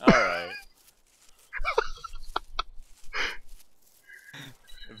 Alright.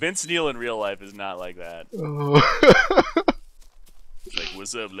 Vince Neil in real life is not like that. Oh. It's like,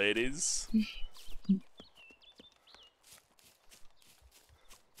 what's up, ladies?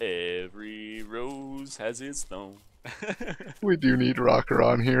 Every rose has its thorn. We do need Rocker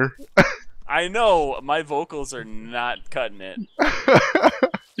on here. I know my vocals are not cutting it.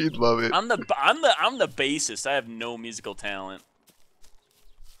 He'd love it. I'm the bassist. I have no musical talent.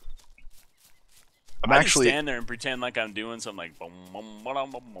 I actually just stand there and pretend like I'm doing something like.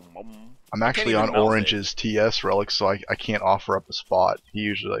 I'm actually on Orange's TS relic, so I can't offer up a spot. He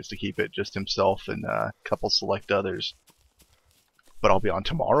usually likes to keep it just himself and a couple select others. But I'll be on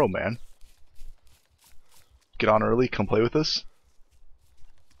tomorrow, man. Get on early, come play with us.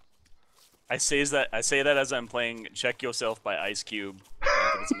 I say that as I'm playing "Check Yourself" by Ice Cube.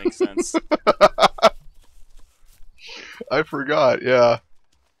 That doesn't make sense. I forgot. Yeah,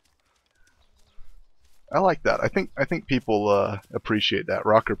 I like that. I think people appreciate that.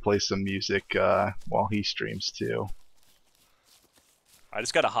 Rocker plays some music while he streams too. I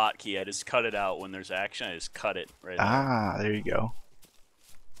just got a hotkey. I just cut it out when there's action. I just cut it right Ah, there you go.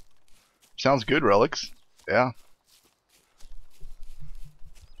 Sounds good, Relics. Yeah.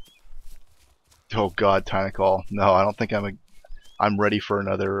 Oh God, Tynacol. No, I don't think I'm ready for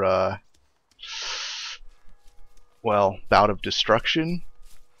another bout of destruction.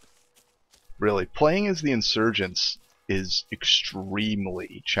 Really, playing as the Insurgents is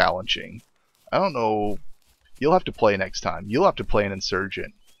extremely challenging. I don't know. You'll have to play next time. You'll have to play an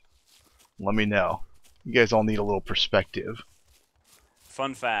Insurgent. Let me know. You guys all need a little perspective.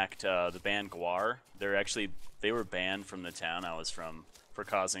 Fun fact: the band Guar, they were banned from the town I was from for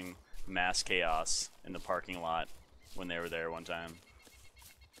causing mass chaos in the parking lot when they were there one time.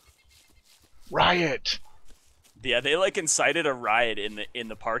 Riot! Yeah, they like incited a riot in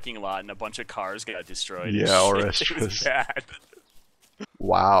the parking lot, and a bunch of cars got destroyed. Yeah, or it was bad.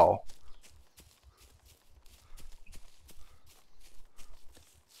 Wow.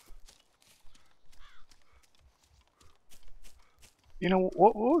 You know,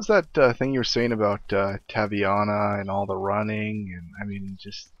 what was that thing you were saying about Taviana and all the running? And I mean,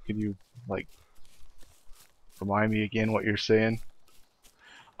 just could you like remind me again what you're saying?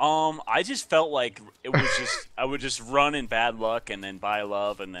 I just felt like it was just I would just run in bad luck and then buy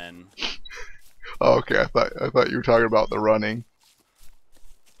love and then. Oh, okay, I thought you were talking about the running.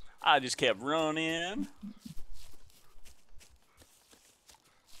 I just kept running.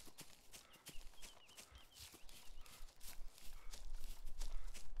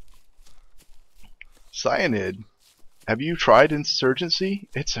 Cyanid, have you tried Insurgency?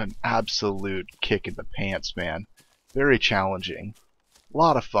 It's an absolute kick in the pants, man. Very challenging. A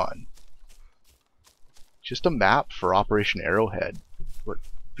lot of fun. Just a map for Operation Arrowhead, but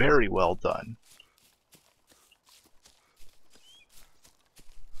very well done.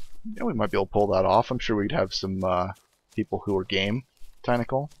 Yeah, we might be able to pull that off. I'm sure we'd have some people who are game.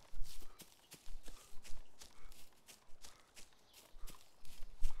 Tynacol.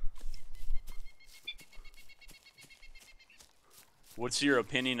 What's your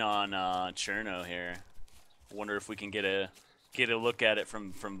opinion on Cherno here? Wonder if we can get a look at it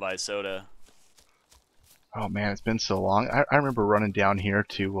from Visota. Oh man, it's been so long. I remember running down here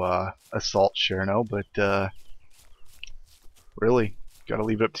to assault Cherno, but really, gotta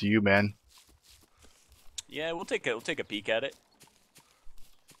leave it up to you, man. Yeah, we'll take a peek at it.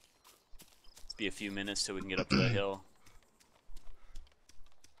 It's be a few minutes till we can get up to the hill.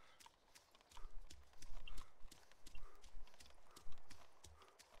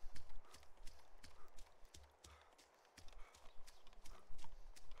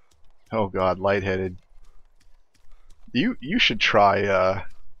 Oh god, lightheaded. You should try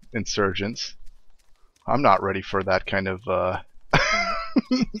Insurgents. I'm not ready for that kind of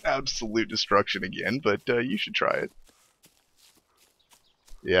absolute destruction again, but you should try it.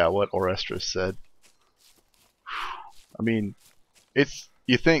 Yeah, what Orestris said. I mean, it's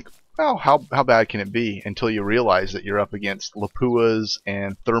you think, well, how bad can it be until you realize that you're up against Lapuas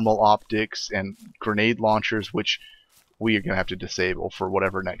and thermal optics and grenade launchers, which we are gonna have to disable for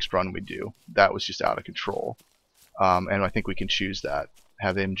whatever next run we do. That was just out of control, and I think we can choose that.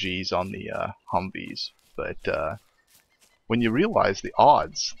 Have MGs on the Humvees, but when you realize the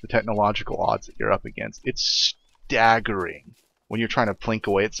odds, the technological odds that you're up against, it's staggering. When you're trying to plink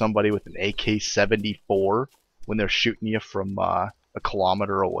away at somebody with an AK-74 when they're shooting you from a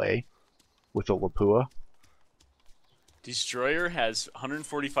kilometer away with a Lapua. Destroyer has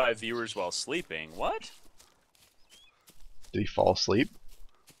 145 viewers while sleeping. What? Did he fall asleep?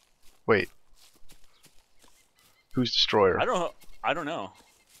 Wait. Who's Destroyer? I don't know.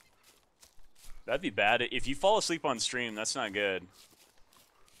 That'd be bad. If you fall asleep on stream, that's not good.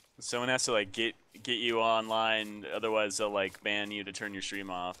 Someone has to like get you online, otherwise they'll like ban you to turn your stream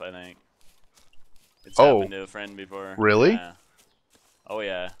off, I think. It's happened to a friend before. Really? Yeah. Oh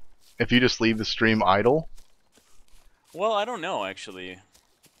yeah. If you just leave the stream idle? Well, I don't know actually.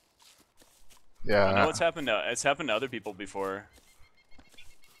 Yeah. I know it's happened to other people before.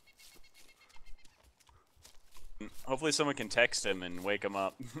 Hopefully someone can text him and wake him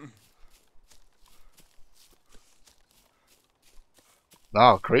up.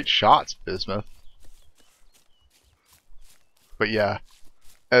 Oh, great shots, Bismuth. But yeah,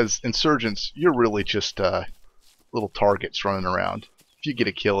 as insurgents, you're really just little targets running around. If you get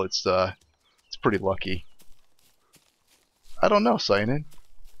a kill, it's pretty lucky. I don't know, Cyanid.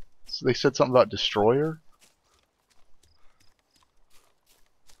 So they said something about Destroyer?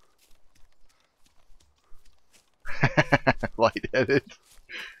 Lightheaded.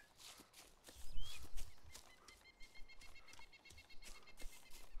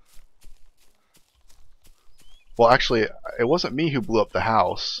 Well, actually, it wasn't me who blew up the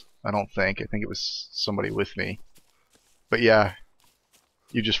house. I don't think. I think it was somebody with me. But yeah,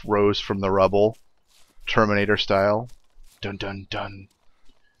 you just rose from the rubble, Terminator style. Dun dun dun.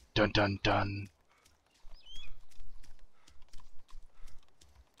 Dun dun dun.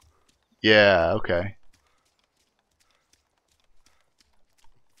 Yeah, okay.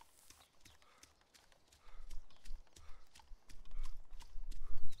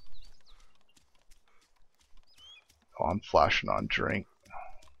 Oh, I'm flashing on drink.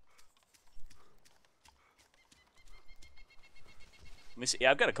 Let me see.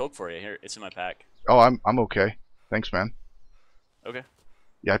 Yeah, I've got a Coke for you. Here, it's in my pack. Oh, I'm okay. Thanks, man. Okay.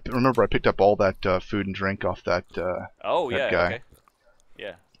 Yeah, remember I picked up all that food and drink off that Oh that yeah. guy. Okay.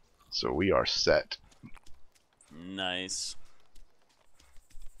 Yeah. So we are set. Nice.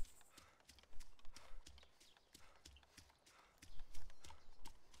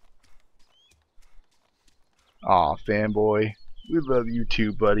 Aw, fanboy. We love you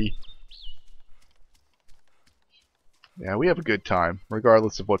too, buddy. Yeah, we have a good time,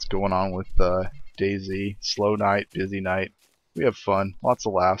 regardless of what's going on with DayZ. Slow night, busy night. We have fun, lots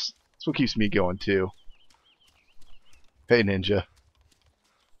of laughs. That's what keeps me going too. Hey, Ninja.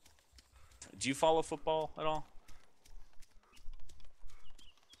 Do you follow football at all?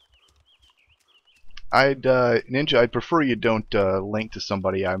 Ninja, I'd prefer you don't link to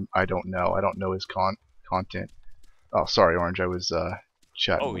somebody I don't know. I don't know his content. Oh, sorry, Orange. I was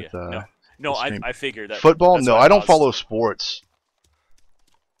chatting Oh yeah. with No, the stream. I figured that. Football? That's No, why I don't paused. follow sports.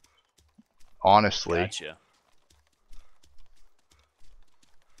 Honestly, Gotcha.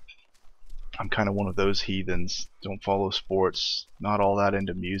 I'm kind of one of those heathens. Don't follow sports. Not all that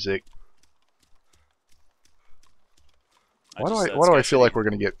into music. Why do I feel like we're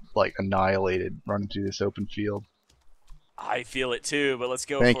gonna get like annihilated running through this open field? I feel it too, but let's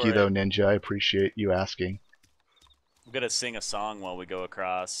go Thank for you it. though, Ninja. I appreciate you asking. I'm gonna sing a song while we go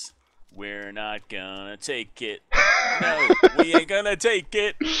across. We're not gonna take it. No, we ain't gonna take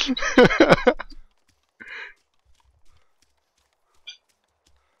it.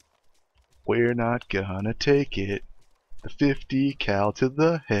 We're not gonna take it. The 50 cal to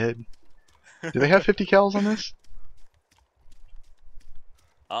the head. Do they have 50 cals on this?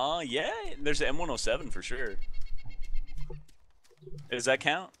 Yeah, there's an M107 for sure. Does that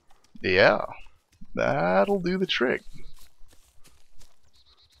count? Yeah, that'll do the trick.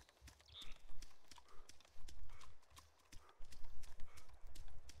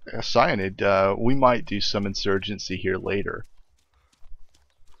 Cyanid, we might do some insurgency here later.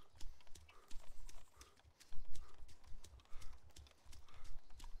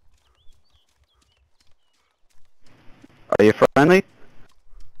 Are you friendly?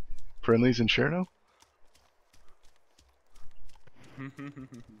 Friendlies in Cherno?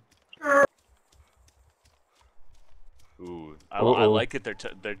 Ooh, I Uh-oh. like it.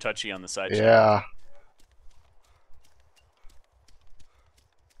 They're touchy on the side channel. Yeah.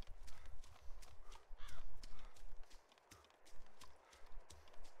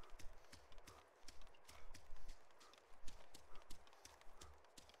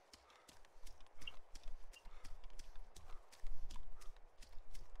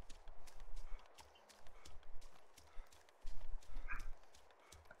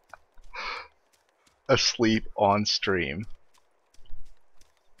 Asleep on stream.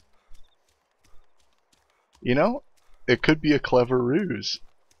 You know, it could be a clever ruse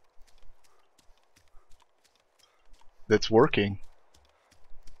that's working.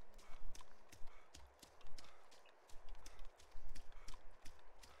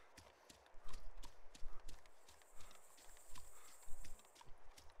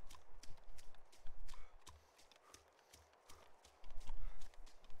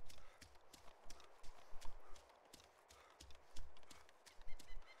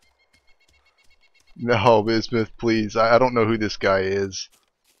 No, Bismuth, please. I don't know who this guy is.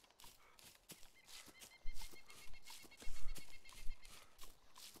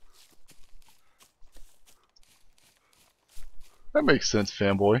 That makes sense,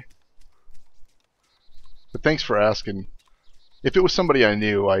 fanboy. But thanks for asking. If it was somebody I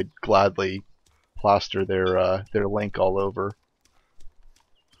knew, I'd gladly plaster their link all over.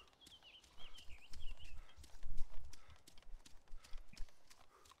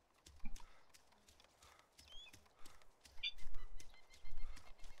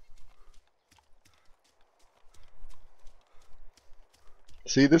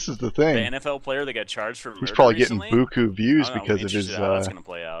 See, this is the The thing. NFL player that got charged for murder He's probably getting recently? buku views I don't know. because I'm of interested how that's gonna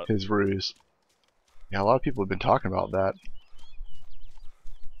play out. his ruse. Yeah, a lot of people have been talking about that.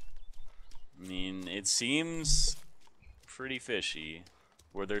 I mean, it seems pretty fishy.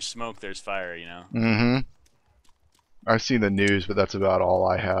 Where there's smoke, there's fire, you know? Mm-hmm. I've seen the news, but that's about all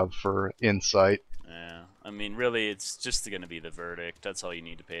I have for insight. Yeah. I mean, really, it's just going to be the verdict. That's all you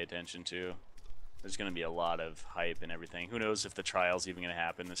need to pay attention to. There's going to be a lot of hype and everything. Who knows if the trial's even going to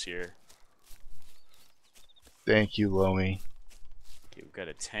happen this year? Thank you, Lomi. Okay, we've got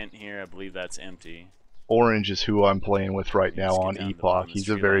a tent here. I believe that's empty. Orange is who I'm playing with right now Let's get on down to the bottom Epoch. of this He's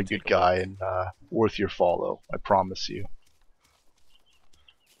a tree very line, good take a guy look. and worth your follow. I promise you.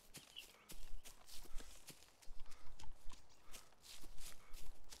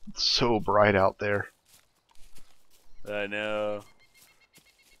 It's so bright out there. I know.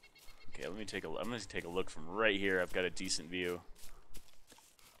 Okay, let me take a. I'm gonna take a look from right here. I've got a decent view.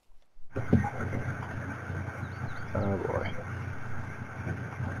 Oh boy.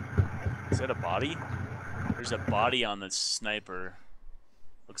 Is that a body? There's a body on the sniper.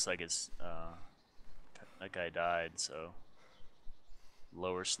 Looks like it's that guy died. So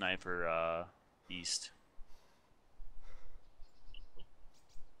lower sniper east.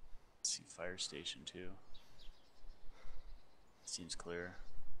 Let's see, fire station too. Seems clear.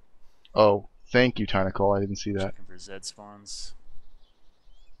 Oh, thank you, Tinacle. I didn't see that. Checking for Z spawns.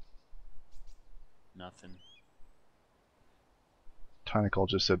 Nothing. Tinacle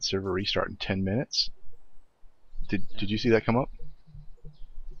just said server restart in 10 minutes. Did you see that come up?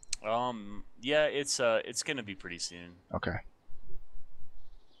 Yeah, it's gonna be pretty soon. Okay.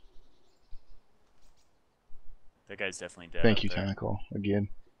 That guy's definitely dead. Thank up you, there. Tinacle. Again,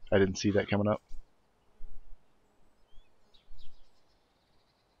 I didn't see that coming up.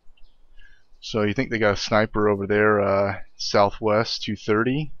 So you think they got a sniper over there, southwest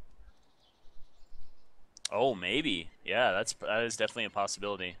 230? Oh, maybe. Yeah, that is definitely a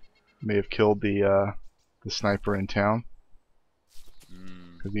possibility. May have killed the sniper in town.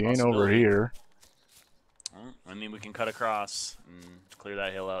 Because he ain't over Possibility. here. Well, I mean, we can cut across and clear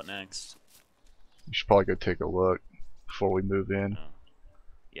that hill out next. You should probably go take a look before we move in. Oh.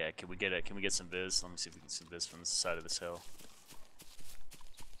 Yeah, can we get some viz? Let me see if we can get some viz from the side of this hill.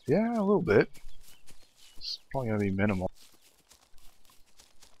 Yeah, a little bit. It's probably gonna be minimal.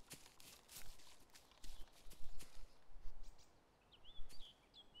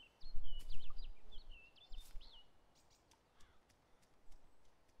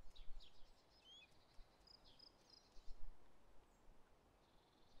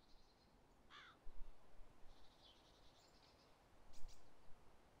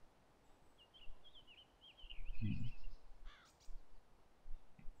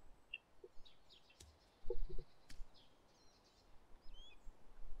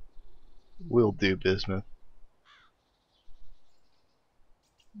 do, Bismuth.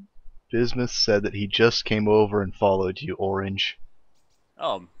 Bismuth said that he just came over and followed you, Orange.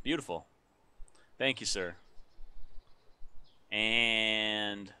 Oh, beautiful. Thank you, sir.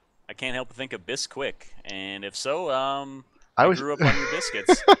 And I can't help but think of Bisquick. And if so, I I was grew up on your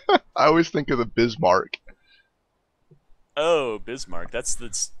biscuits. I always think of the Bismarck. Oh, Bismarck. That's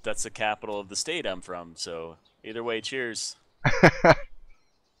the capital of the state I'm from. So either way, cheers.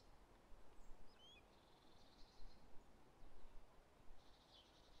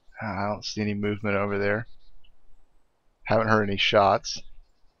 I don't see any movement over there. Haven't heard any shots.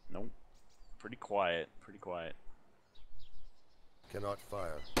 Nope. Pretty quiet. Pretty quiet. Cannot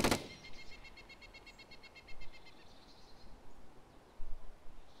fire.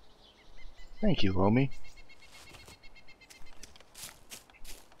 Thank you, Lomi.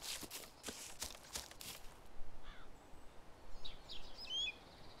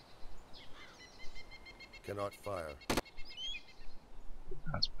 Cannot fire.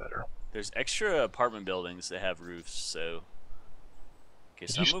 That's better. There's extra apartment buildings that have roofs, so... Okay,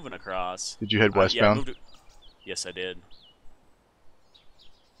 so I'm moving across. Did you head Yeah, I westbound? moved. Yes, I did.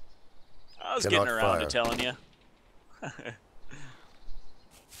 I was Cannot getting around to fire. telling you.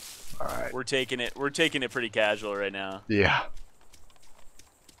 Alright. We're taking it pretty casual right now. Yeah.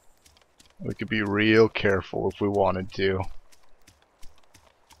 We could be real careful if we wanted to.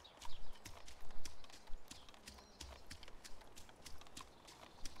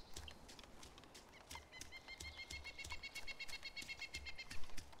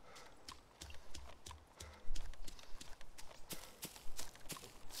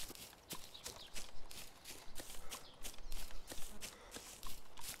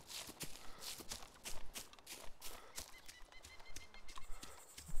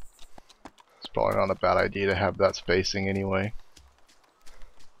 It's probably not a bad idea to have that spacing anyway.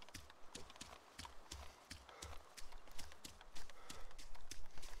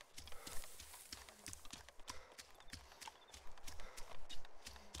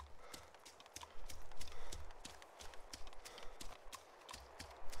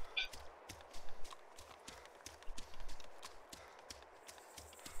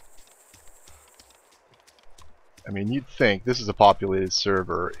 I mean, you'd think this is a populated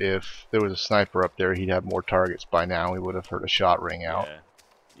server. If there was a sniper up there, he'd have more targets by now. We would have heard a shot ring out.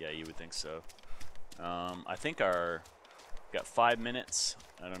 Yeah, you would think so. I think got 5 minutes.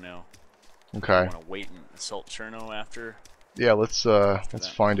 I don't know. Okay. Want to wait and assault Cherno after? Yeah, let's that.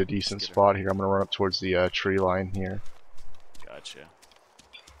 find a decent Let's get spot here. I'm gonna run up towards the tree line here. Gotcha. I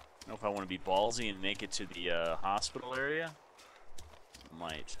don't know if I want to be ballsy and make it to the hospital area.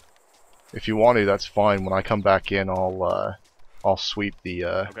 Might. If you want to, that's fine. When I come back in, I'll sweep the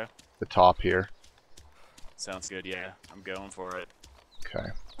Okay. the top here. Sounds good. Yeah, I'm going for it. Okay.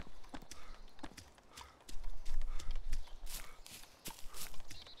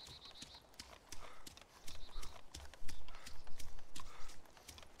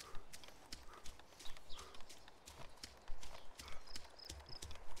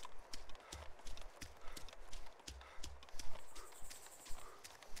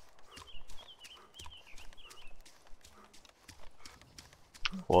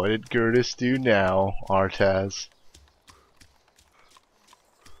 What did Gertis do now, Artaz?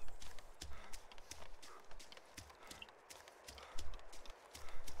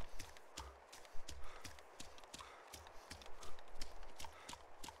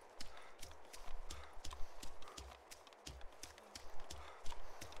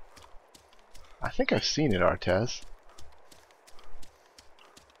 I think I've seen it, Artaz.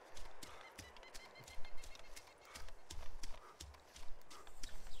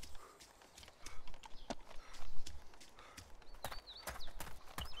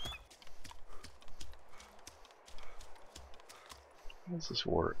 How does this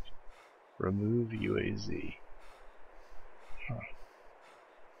work? Remove UAZ. Huh.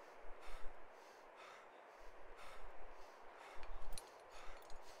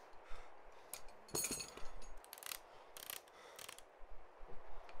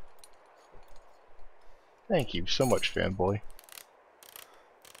 Thank you so much, fanboy.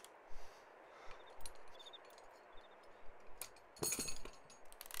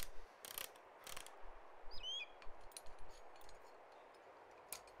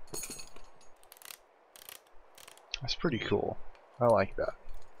 That's pretty cool. I like that.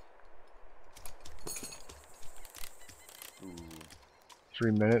 Ooh.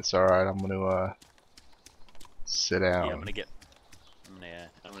 3 minutes. All right, I'm gonna sit down. Yeah,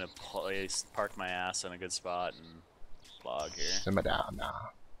 I'm gonna park my ass on a good spot and log here. Simmer down now.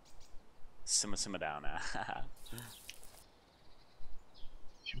 Simmer down now.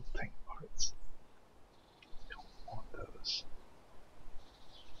 Fuel tank parts. those.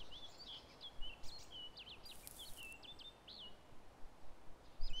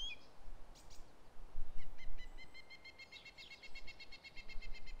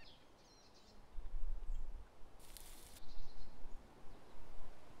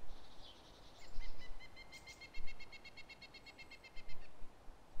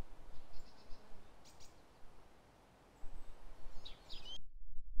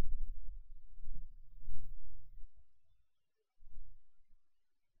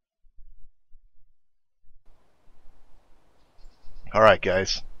 Alright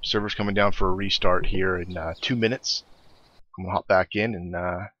guys, server's coming down for a restart here in 2 minutes. I'm gonna hop back in and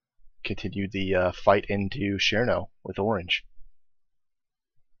continue the fight into Cherno with Orange.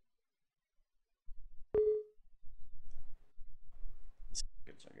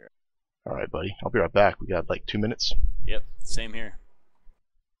 Alright buddy, I'll be right back. We got like 2 minutes. Yep, same here.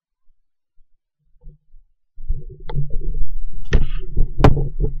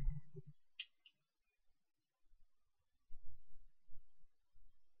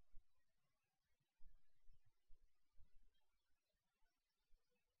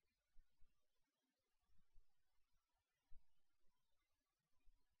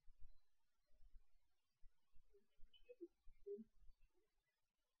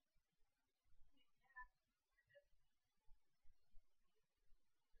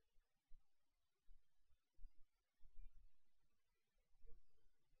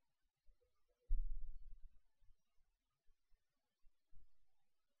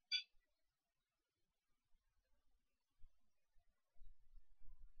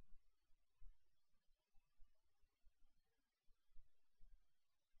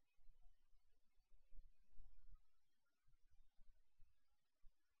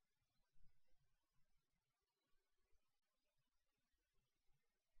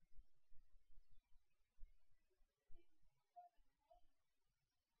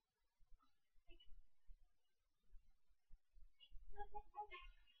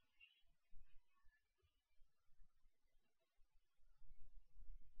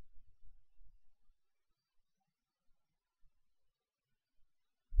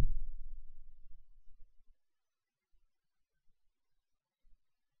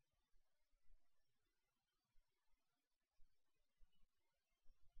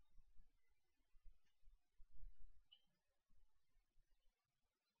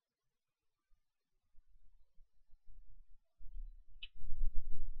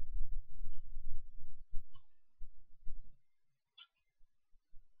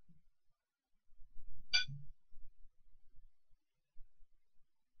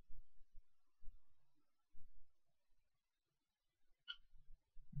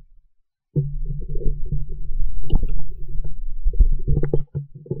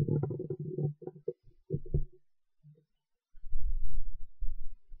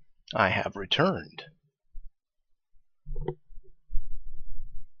 I have returned.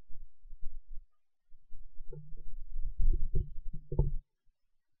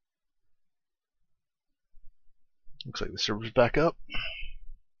 Looks like the server's back up.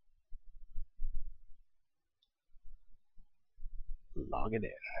 Logging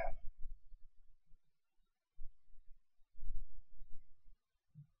in.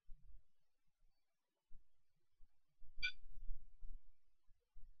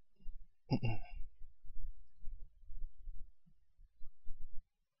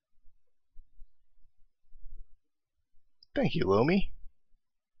 Thank you, Lomi.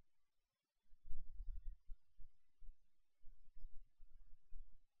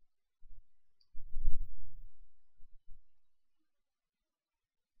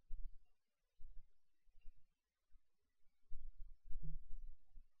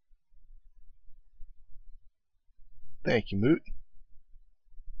 Thank you, Moot.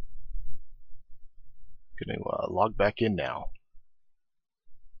 Gonna log back in now.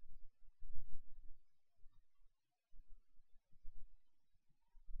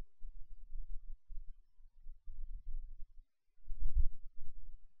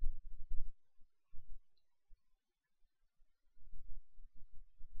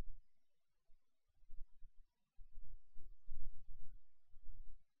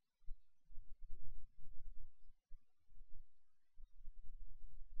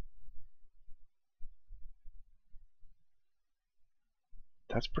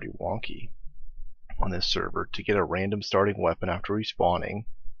 That's pretty wonky on this server. To get a random starting weapon after respawning,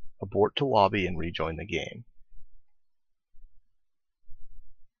 abort to lobby and rejoin the game.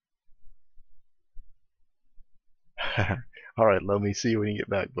 Alright, let me see you when you get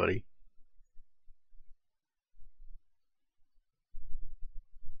back, buddy.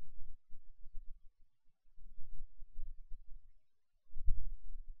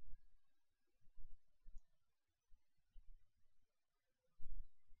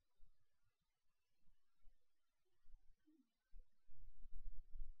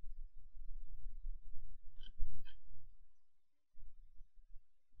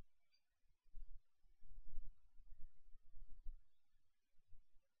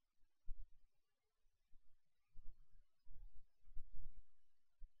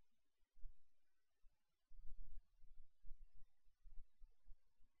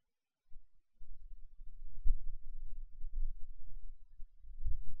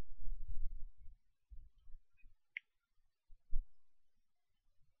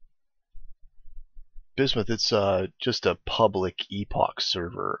 Bismuth, it's just a public Epoch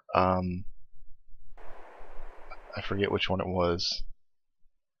server. I forget which one it was.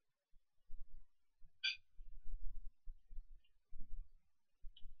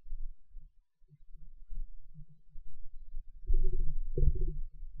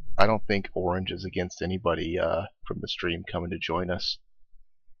 I don't think Orange is against anybody from the stream coming to join us.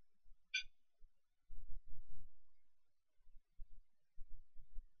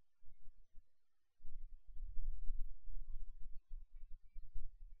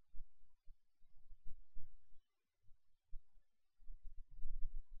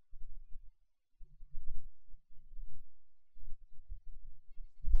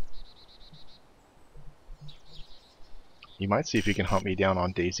 You might see if you can hunt me down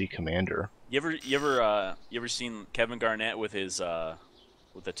on Daisy Commander. You ever seen Kevin Garnett with his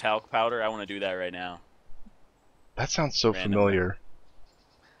with the talc powder? I want to do that right now. That sounds so Randomly. familiar.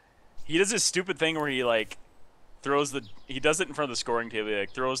 He does this stupid thing where he like he does it in front of the scoring table. He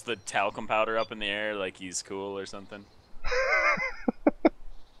like throws the talcum powder up in the air like he's cool or something.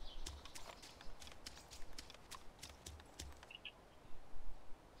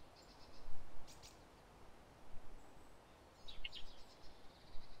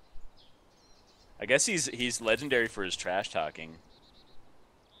 I guess he's legendary for his trash talking.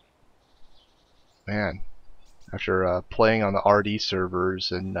 Man, after playing on the RD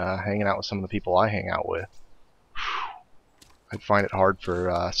servers and hanging out with some of the people I hang out with, I'd find it hard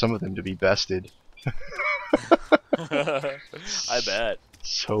for some of them to be bested. I bet.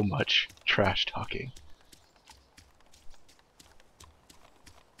 So much trash talking.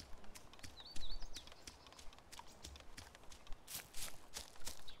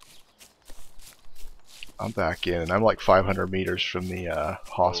 I'm back in, and I'm like 500 meters from the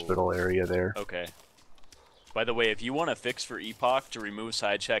hospital area there. Okay. By the way, if you want to fix for Epoch to remove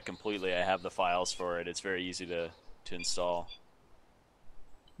sidecheck completely, I have the files for it. It's very easy to install.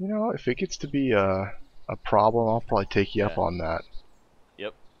 You know, if it gets to be a problem, I'll probably take you up on that.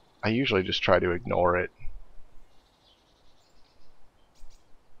 Yep. I usually just try to ignore it.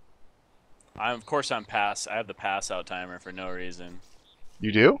 Of course I'm pass. I have the pass out timer for no reason.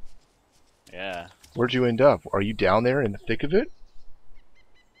 You do? Yeah. Where'd you end up? Are you down there in the thick of it?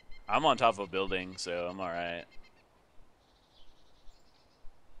 I'm on top of a building, so I'm alright.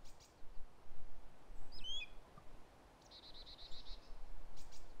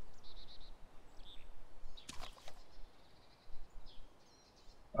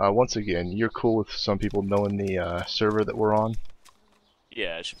 Once again, you're cool with some people knowing the server that we're on?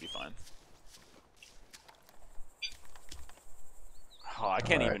 Yeah, it should be fine. Oh, I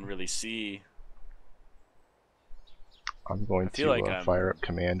can't even really see. I'm going I feel to like I'm fire up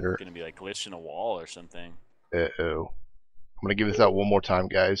Commander. Gonna be like glitched in a wall or something. Uh-oh. I'm gonna give this out one more time,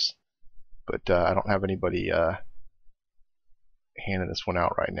 guys. But I don't have anybody handing this one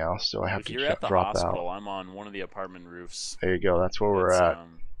out right now, so I have If to you're at the drop hospital, out. I'm on one of the apartment roofs. There you go. That's where we're at.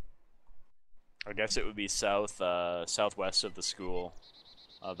 I guess it would be southwest of the school,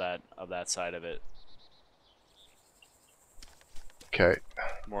 of that side of it. Okay.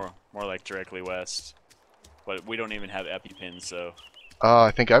 More like directly west. But we don't even have EpiPins, so. I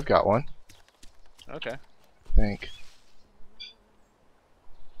think I've got one. Okay. I think.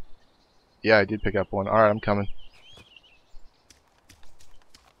 Yeah, I did pick up one. Alright, I'm coming.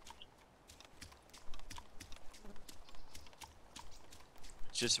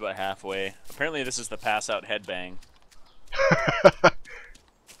 It's just about halfway. Apparently this is the pass out headbang.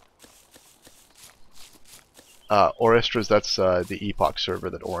 Orestras, that's the Epoch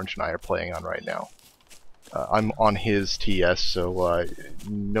server that Orange and I are playing on right now. I'm on his TS, so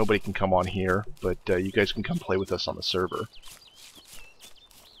nobody can come on here, but you guys can come play with us on the server.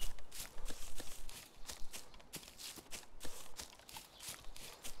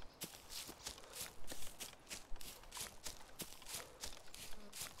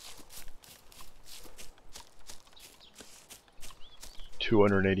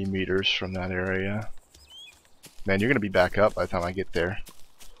 ...280 meters from that area. Man, you're gonna be back up by the time I get there.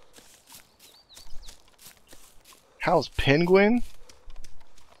 How's Penguin?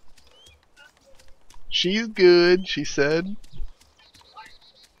 She's good, she said.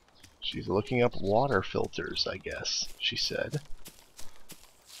 She's looking up water filters, I guess, she said.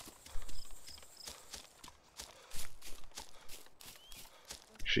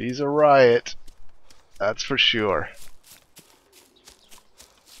 She's a riot, that's for sure.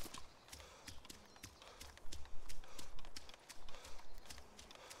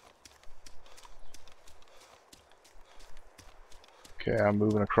 Okay, I'm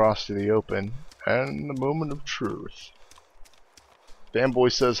moving across to the open, and the moment of truth.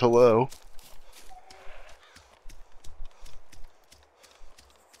 Fanboy says hello.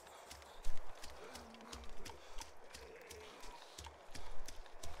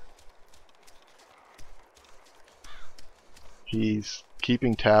 He's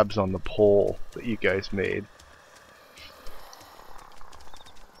keeping tabs on the poll that you guys made.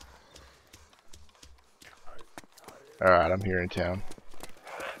 Alright, I'm here in town.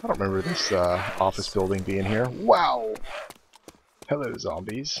 I don't remember this office building being here. Wow! Hello,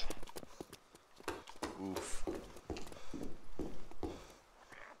 zombies. Oof.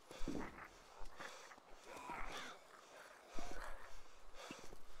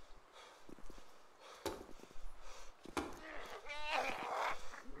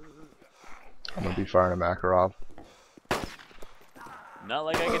 I'm gonna be firing a Makarov. Not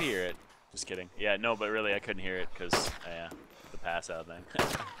like I could hear it. Just kidding. Yeah, no, but really I couldn't hear it because the pass out thing.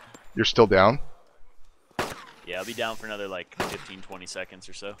 You're still down? Yeah, I'll be down for another like 15, 20 seconds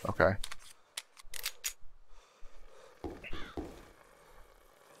or so. Okay.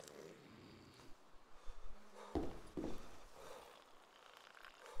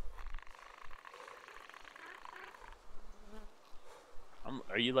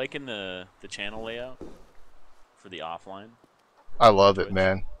 Are you liking the channel layout for the offline? I love it, Twitch?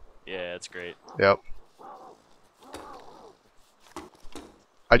 man. Yeah, it's great. Yep.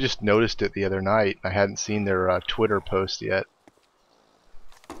 I just noticed it the other night. I hadn't seen their Twitter post yet.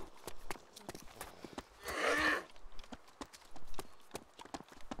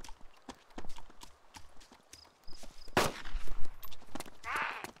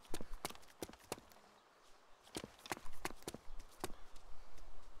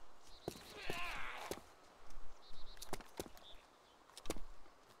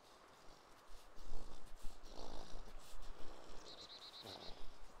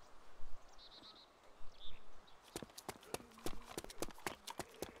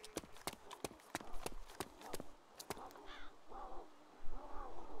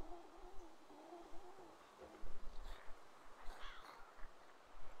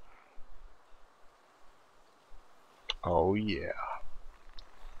 Oh yeah.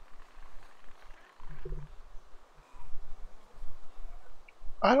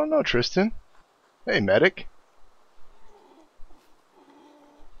 I don't know, Tristan. Hey, medic.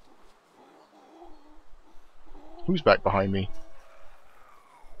 Who's back behind me?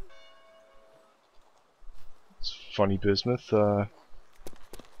 It's funny bismuth.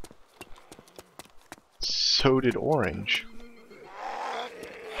 So did Orange.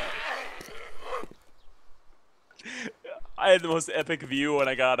 I had the most epic view when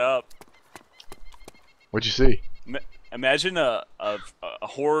I got up. What'd you see? Imagine a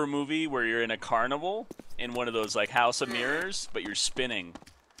horror movie where you're in a carnival in one of those like House of Mirrors, but you're spinning.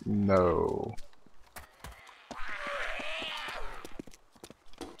 No.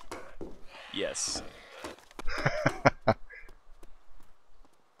 Yes.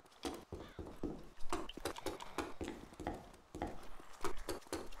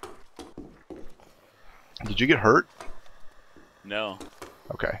 Did you get hurt? No.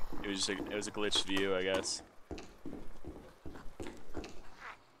 Okay. It was just it was a glitched view, I guess.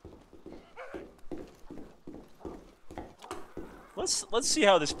 Let's see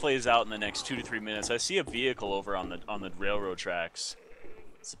how this plays out in the next 2 to 3 minutes. I see a vehicle over on the railroad tracks.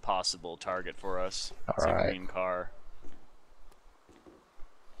 It's a possible target for us. It's a green car.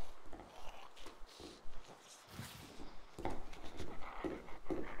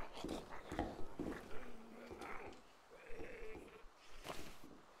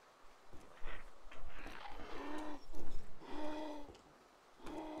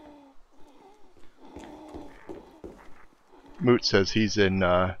 Moot says he's in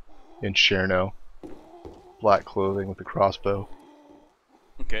Cherno. Black clothing with a crossbow.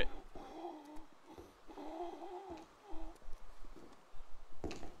 Okay.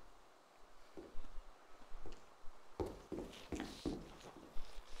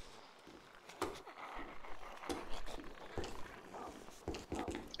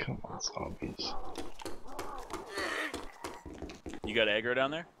 Come on, zombies. You got aggro down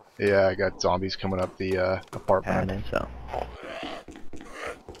there? Yeah, I got zombies coming up the apartment. I think so.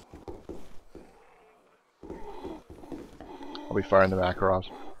 I'll be firing the Makarovs.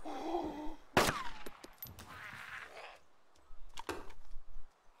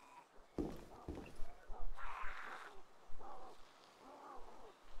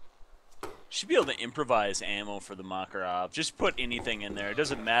 Should be able to improvise ammo for the Makarov. Just put anything in there. It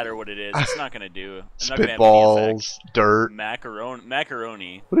doesn't matter what it is. It's not gonna do. It's not gonna have any effect. Spitballs, dirt.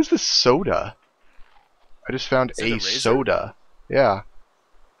 Macaroni. What is this soda? I just found Is it a a razor? soda. Yeah.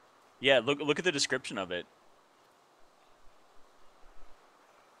 Yeah, look at the description of it.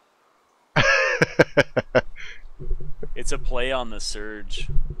 It's a play on the Surge.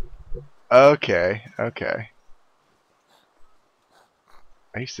 Okay, okay.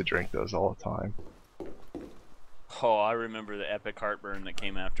 I used to drink those all the time. Oh, I remember the epic heartburn that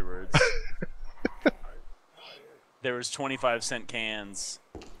came afterwards. There was 25-cent cans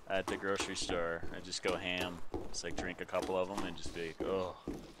at the grocery store. I'd just go ham. Just like drink a couple of them and just be like, oh.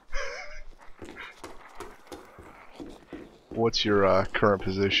 What's your current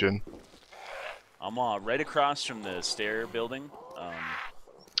position? I'm right across from the stair building.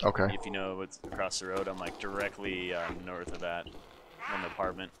 Okay. If you know what's across the road, I'm like directly north of that, from the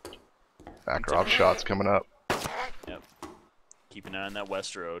apartment. Backdrop shots coming up. Yep. Keep an eye on that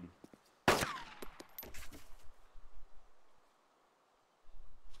west road.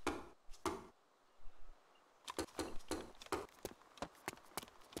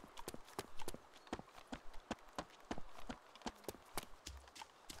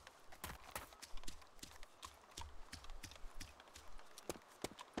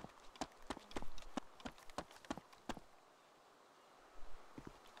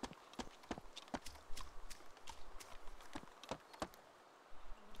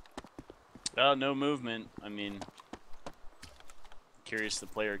 Oh, no movement. I mean, curious the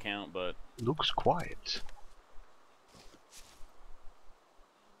player count, but Looks quiet.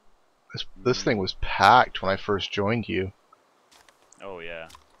 This thing was packed when I first joined you. oh yeah.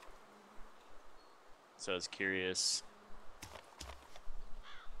 So I was curious.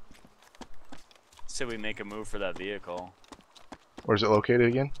 Say we make a move for that vehicle. Where's it located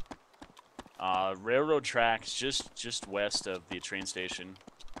again? Railroad tracks just west of the train station.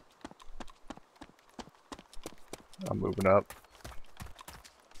 I'm moving up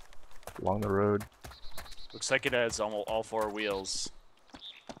along the road. Looks like it has all four wheels.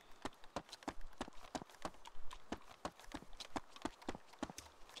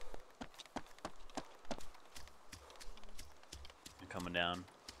 Coming down.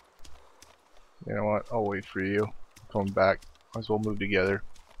 You know what? I'll wait for you. Coming back. Might as well move together.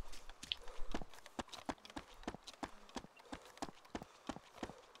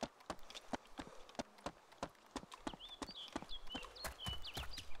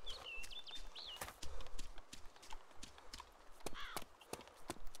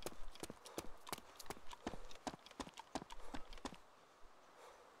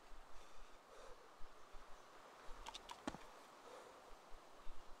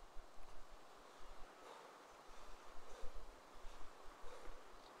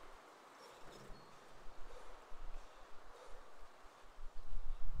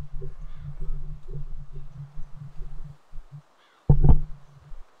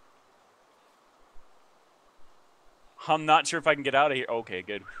 I'm not sure if I can get out of here. Okay,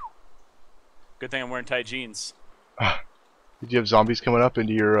 good. Good thing I'm wearing tight jeans. Did you have zombies coming up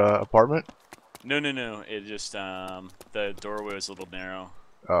into your apartment? No. It just the doorway was a little narrow.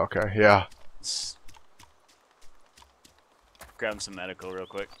 Oh, okay, yeah. Let's grab some medical real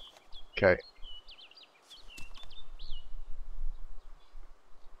quick. Okay.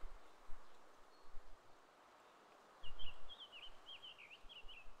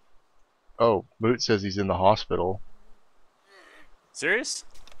 Oh, Moot says he's in the hospital. Serious?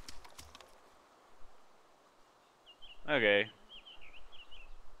 Okay.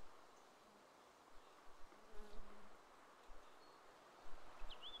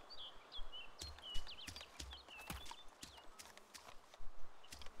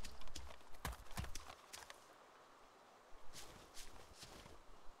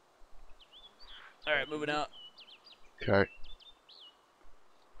 Alright, moving out. Okay.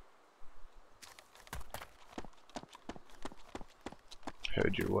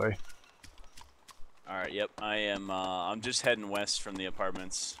 Headed your way. Alright, yep. I am I'm just heading west from the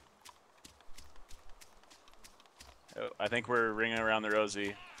apartments. Oh, I think we're ringing around the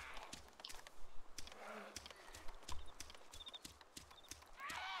rosy.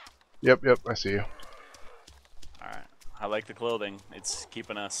 Yep, I see you. Alright. I like the clothing. It's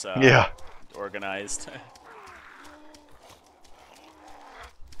keeping us Yeah. organized.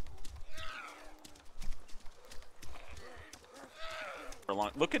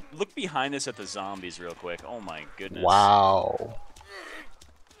 Look behind us at the zombies real quick. Oh my goodness. Wow.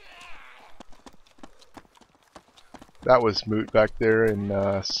 That was Moot back there in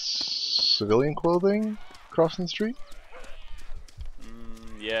civilian clothing crossing the street?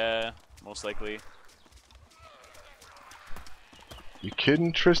 Yeah, most likely. You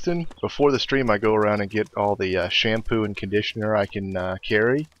kidding, Tristan? Before the stream I go around and get all the shampoo and conditioner I can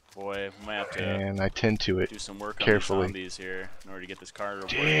carry. Boy, we might have to And I tend to it do some work carefully. on these zombies here in order to get this car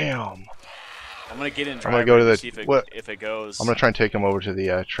reported. Damn. I'm gonna get in I'm driver gonna go to the see if it goes. I'm gonna try and take them over to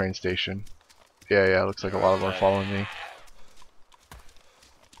the train station. Yeah, looks like a lot of them are following me.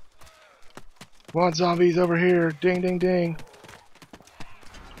 Come on, zombies over here! Ding, ding, ding!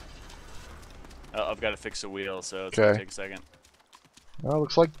 I've got to fix a wheel, so it's Okay. gonna take a second. Well,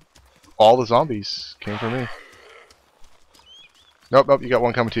 looks like all the zombies came from me. Nope, nope, you got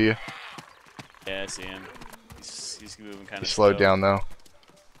one coming to you. Yeah, I see him. He's moving kind of He's slow. slowed down though.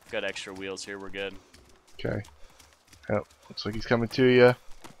 Got extra wheels here. We're good. Okay. Yep, looks like he's coming to you.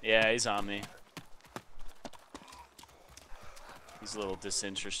 Yeah, he's on me. He's a little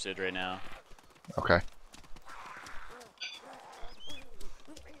disinterested right now. Okay.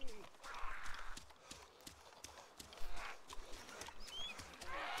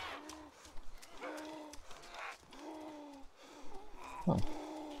 Huh.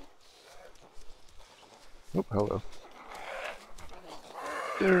 Oh, hello.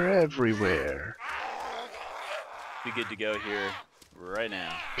 They're everywhere. Be good to go here right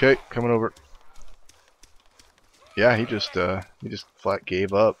now. Okay, coming over. Yeah, he just flat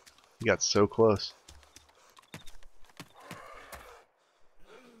gave up. He got so close.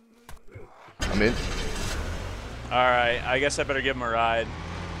 I'm in. Alright, I guess I better give him a ride.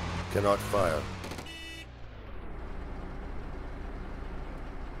 Cannot fire.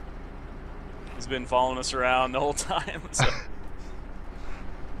 He's been following us around the whole time. So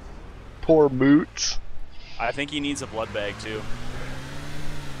Poor Moots. I think he needs a blood bag too.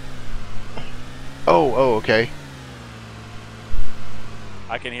 Oh, okay.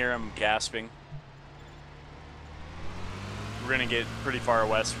 I can hear him gasping. We're gonna get pretty far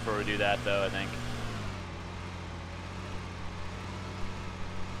west before we do that, though, I think.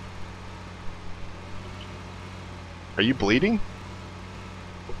 Are you bleeding?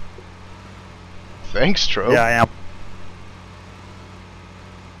 Thanks, Tro. Yeah, I am.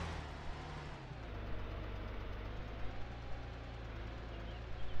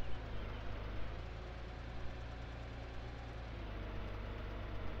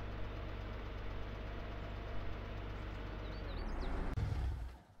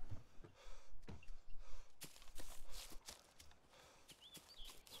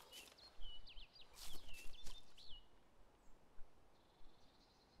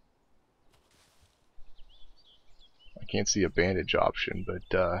 I can't see a bandage option,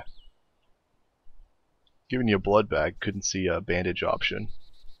 but giving you a blood bag, couldn't see a bandage option.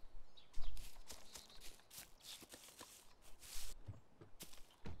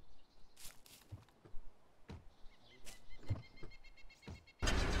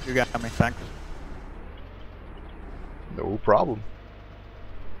 You got me, thanks. No problem.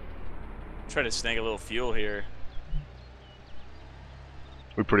 Try to snag a little fuel here.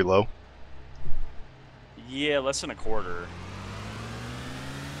 We're pretty low. Yeah, less than a quarter.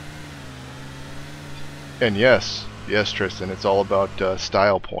 And yes, Tristan, it's all about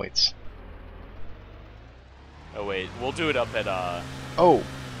style points. Oh wait, we'll do it up at Oh,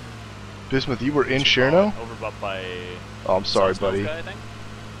 Bismuth, you were in what you call Cherno? it, over up by Oh, I'm sorry, buddy. Sosnovka, I think.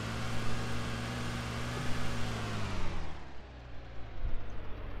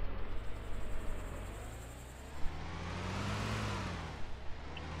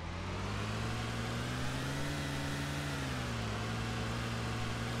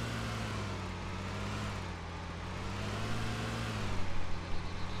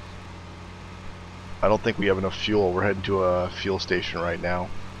 I don't think we have enough fuel. We're heading to a fuel station right now.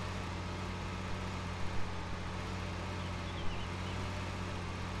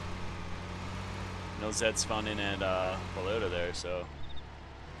 No Zed's spawned in at Balota there, so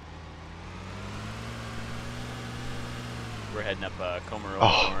we're heading up Comer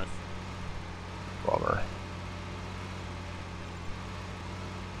Oh. North. Bummer.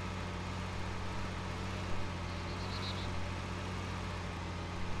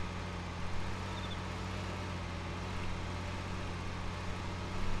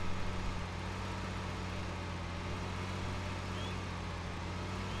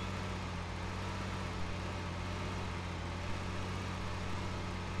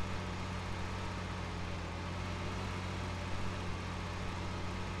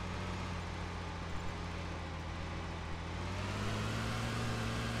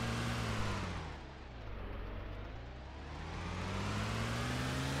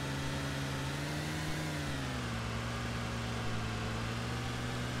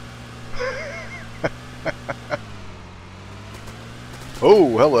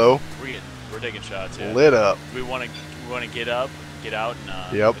 Oh, hello. We're taking shots. Yeah. Lit up. We want to get up, get out,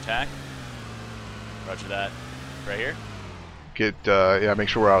 and Yep. attack. Roger that. Right here. Get yeah, make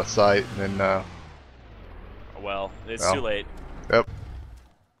sure we're out of sight, and then Well, it's Well. too late. Yep.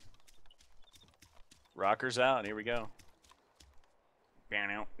 Rockers out, and here we go.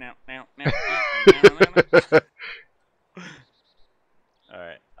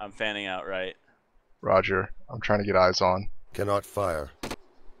 Alright, I'm fanning out right. Roger. I'm trying to get eyes on. Cannot fire.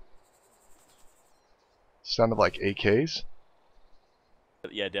 Sounded like AKs.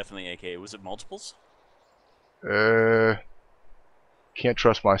 Yeah, definitely AK. Was it multiples? Can't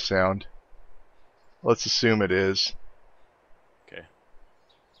trust my sound. Let's assume it is. Okay.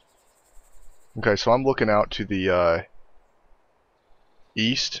 Okay, so I'm looking out to the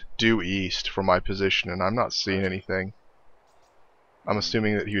east, due east from my position, and I'm not seeing Roger. anything. I'm Hmm.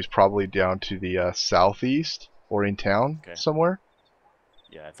 assuming that he was probably down to the southeast or in town Okay. somewhere.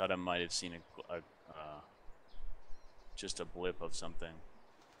 Yeah, I thought I might have seen just a blip of something.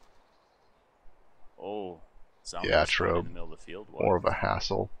 Oh, zombie Yeah, spawned in Trobe. the middle of the field. What? More of a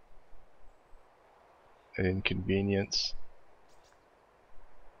hassle. An inconvenience.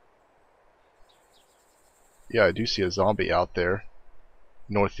 Yeah, I do see a zombie out there.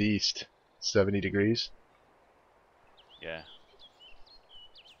 Northeast. 70 degrees. Yeah.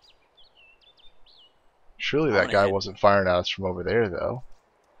 Surely I'm that gonna guy head. wasn't firing at us from over there, though.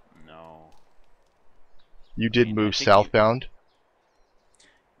 No. You I did mean, I move think he. southbound?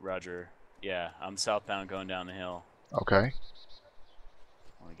 Roger. Yeah, I'm southbound going down the hill. Okay.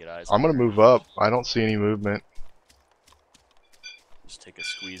 Want to get eyes I'm on the gonna move ground. up. I don't see any movement. Just take a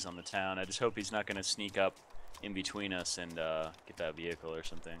squeeze on the town. I just hope he's not gonna sneak up in between us and get that vehicle or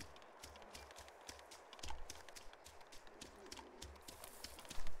something.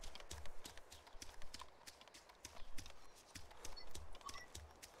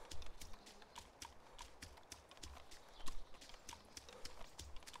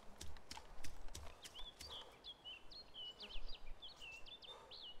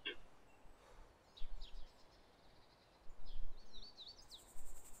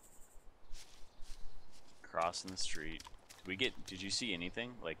 Crossing the street. Did you see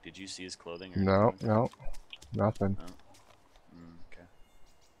anything? Like, did you see his clothing or anything No, like that? no, nothing. No. Okay.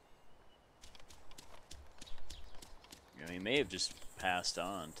 Yeah, he may have just passed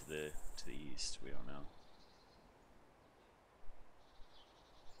on to the east. We don't know.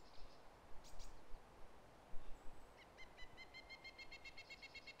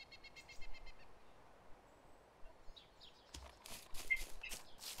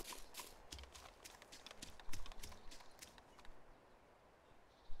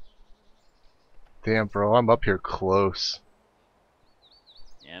 Damn, bro, I'm up here close.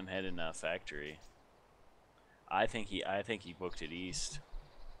 Yeah, I'm heading factory. I think he booked it east.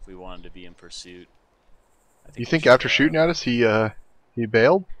 If we wanted to be in pursuit, I You think we think should. after shooting at us, he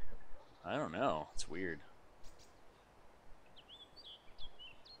bailed? I don't know. It's weird.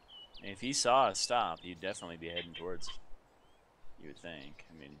 If he saw us stop, he'd definitely be heading towards. You would think.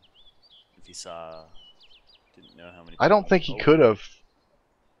 I mean, if he saw, didn't know how many. I don't think he Oh, could have.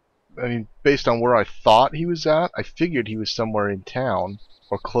 I mean, based on where I thought he was at, I figured he was somewhere in town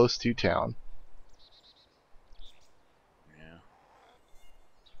or close to town. yeah.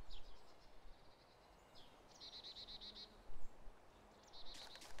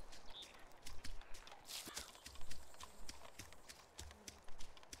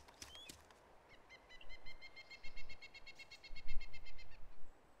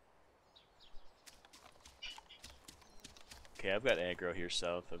 Okay, I've got aggro here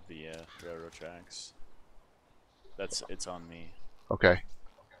south of the railroad tracks. It's on me. Okay.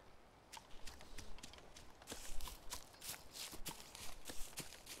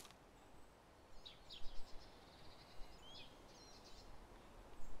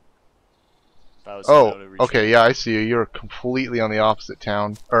 If I was him, I Oh, would have okay, retreated. yeah, I see you. You're completely on the opposite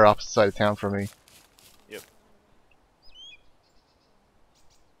town, or opposite side of town from me. Yep.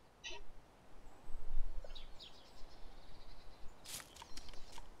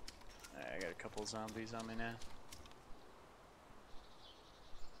 I got a couple zombies on me now.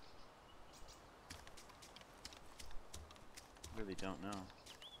 Really don't know.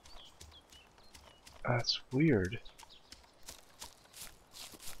 That's weird.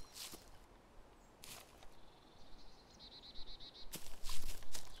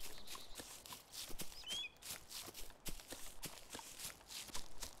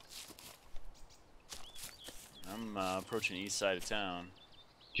 I'm approaching the east side of town.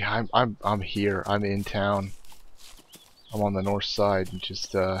 Yeah, I'm here. I'm in town. I'm on the north side and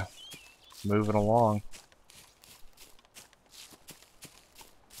just moving along.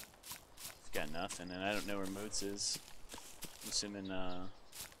 Got nothing, and I don't know where Moots is. I'm assuming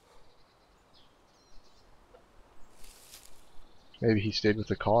Maybe he stayed with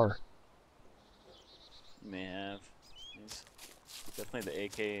the car. he may have. He's definitely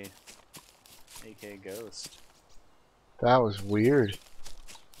the AK ghost. That was weird.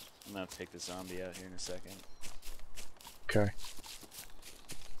 I'm gonna have to take the zombie out here in a second. Okay.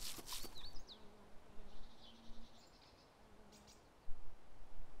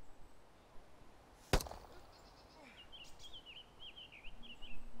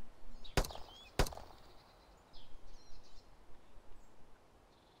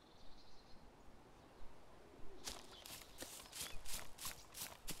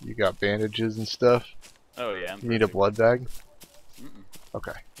 You got bandages and stuff? Oh yeah, I'm You need a perfect. blood bag? Mm-mm.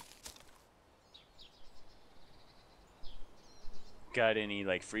 Okay. Got any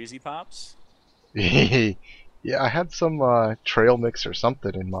like freezy pops? Yeah, I had some trail mix or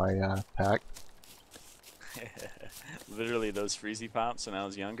something in my pack. Literally those freezy pops when I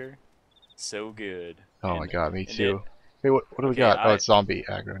was younger. So good. Oh my god, me And it too. Hey, what do we okay, got? Oh, it's zombie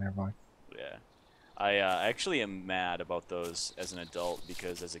aggro, never mind. yeah. I actually am mad about those as an adult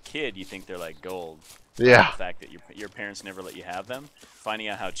because as a kid you think they're like gold. Yeah. The fact that your parents never let you have them, finding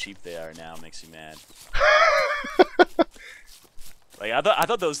out how cheap they are now makes me mad. Like I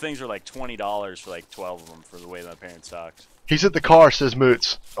thought those things were like $20 for like 12 of them for the way my parents talked. He's at the car, says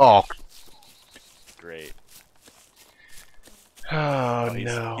Moots. Oh. Great. Oh Oh,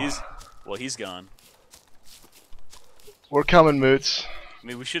 no. he's gone. We're coming, Moots. I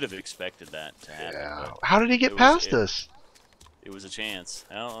mean, we should have expected that to happen. Yeah. But How did he get past us? it was a chance.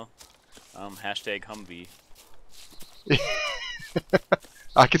 I don't know. Hashtag Humvee.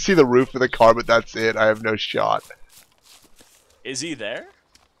 I can see the roof of the car, but that's it. I have no shot. Is he there?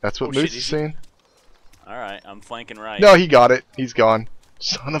 That's what Oh, Moots shit, is is he? saying? Alright, I'm flanking right. No, he got it. He's gone.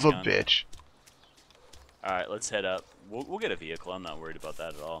 Son of He's a gone. bitch. Alright, let's head up. We'll get a vehicle. I'm not worried about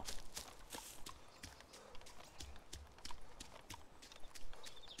that at all.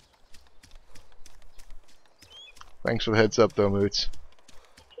 Thanks for the heads up, though, Moots.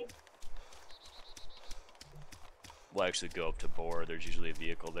 We'll actually go up to Boar. There's usually a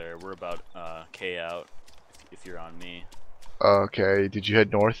vehicle there. We're about K out if you're on me. Okay, did you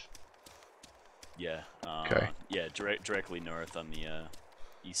head north? Yeah. Okay. Yeah, directly north on the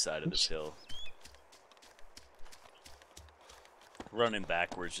east side of this hill. Running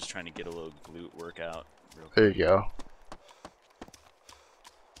backwards, just trying to get a little glute workout. Real quick. There you go.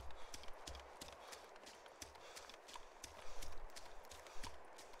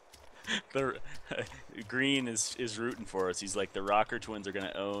 The Green is rooting for us. He's like the Rocker twins are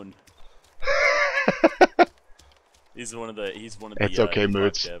gonna own. He's one of the It's okay, Epoch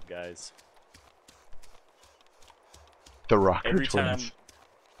Moots. dev guys. The Rocker Twins.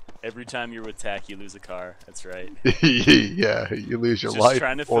 Every time you're with Tack, you lose a car. That's right. Yeah, you lose your Just life,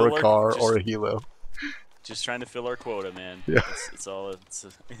 trying to or fill a our- car, just- or a helo. Just trying to fill our quota, man. Yeah. It's all. It's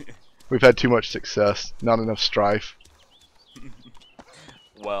We've had too much success, not enough strife.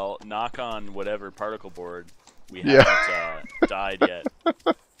 well, knock on whatever particle board. We Yeah. haven't died yet.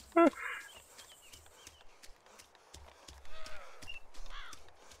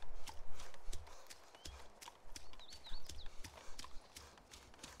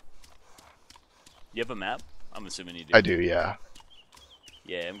 You have a map? I'm assuming you do. I do, yeah.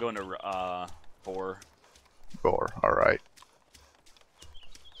 Yeah, I'm going to Boar. Or, alright.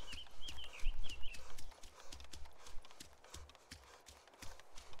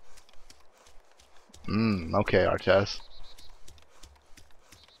 Okay, Artes.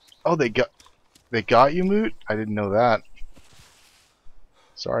 Oh, they got you, Moot? I didn't know that.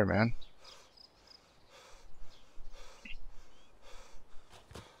 Sorry, man.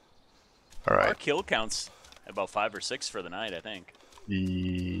 Our Alright. kill counts about 5 or 6 for the night, I think.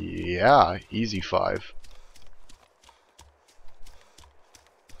 Yeah, easy 5.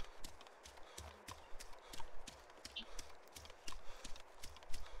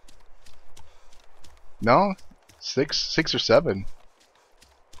 No, 6 or 7.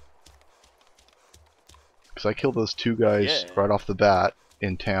 Because I killed those 2 guys Yeah. right off the bat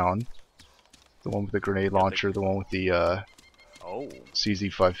in town. The one with the grenade Yeah, launcher, the one with the Oh.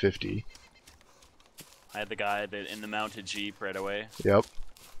 CZ550. I had the guy in the mounted jeep right away. Yep.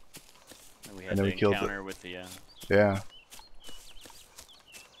 And we had And then the we killed encounter with the Yeah.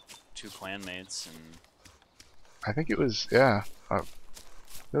 2 clanmates, and I think it was, yeah.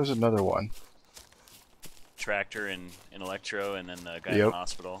 There was another one. Tractor and Electro, and then the guy in Yep. the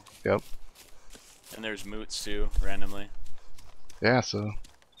hospital. Yep. And there's Moots too, randomly. Yeah, so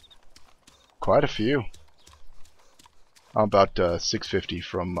quite a few. I'm about 650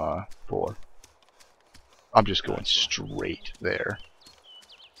 from 4. I'm just going Gotcha. straight there.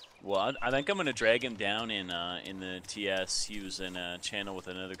 Well, I think I'm gonna drag him down in the TS. He was in a channel with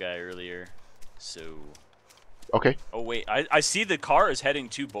another guy earlier. So. Okay. Oh wait, I see the car is heading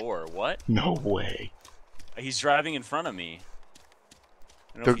to Boar. What? No way. He's driving in front of me.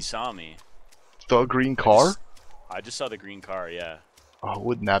 I don't know if he saw me. The green car? I just saw the green car. Yeah. Oh,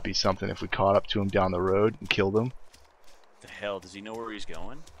 wouldn't that be something if we caught up to him down the road and killed him? The hell? Does he know where he's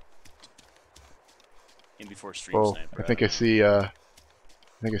going? In before stream Oh, sniper. I think I see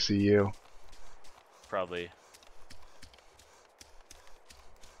you. Probably.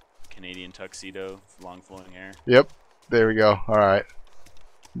 Canadian tuxedo, long flowing hair. Yep. There we go. All right.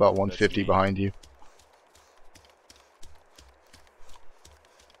 About That's 150 me. behind you.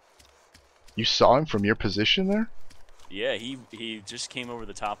 You saw him from your position there? Yeah, he just came over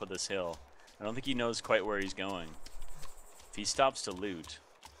the top of this hill. I don't think he knows quite where he's going. If he stops to loot,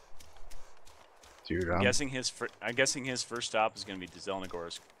 Dude, I'm guessing his first stop is going to be to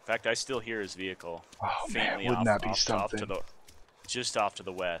Zelnagorsk. In fact, I still hear his vehicle oh man, faintly wouldn't that be off something? to the just off to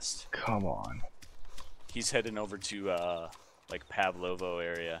the west. Come on. He's heading over to like Pavlovo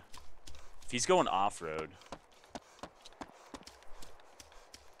area. If he's going off-road,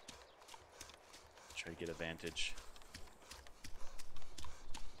 try to get a vantage.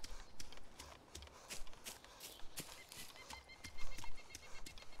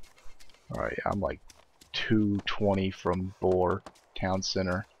 Alright, I'm like 220 from Boar, town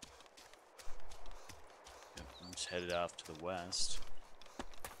center. Yep, I'm just headed off to the west.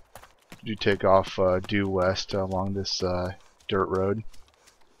 Did you take off due west along this dirt road?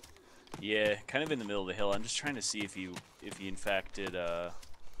 Yeah, kind of in the middle of the hill. I'm just trying to see if he in fact did go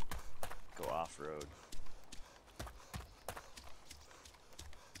off-road.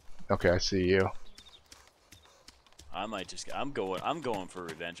 Okay, I see you. I might just I'm going for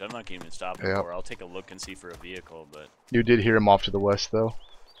revenge. I'm not going to even stop Yep. anymore. I'll take a look and see for a vehicle, but You did hear him off to the west though?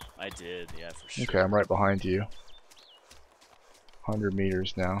 I did, yeah, for sure. Okay, I'm right behind you. 100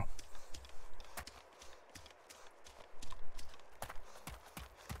 meters now.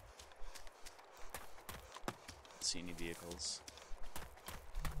 See any vehicles?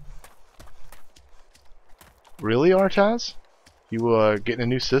 Really, Artaz? You getting a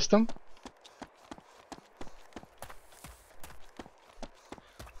new system?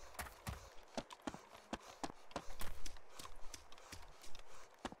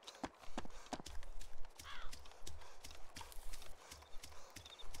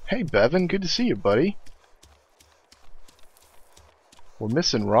 Hey Bevan, good to see you, buddy. We're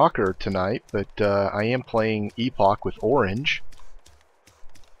missing Rocker tonight, but I am playing Epoch with Orange.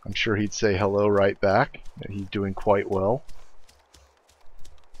 I'm sure he'd say hello right back. He's doing quite well.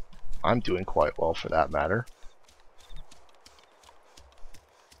 I'm doing quite well for that matter.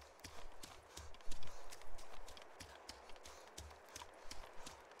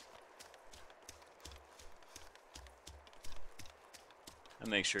 And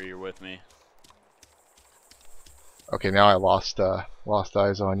make sure you're with me. Okay, now I lost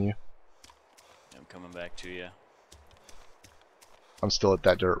eyes on you. I'm coming back to you. I'm still at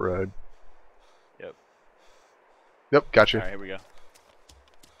that dirt road. Yep. Yep, gotcha. All right, here we go.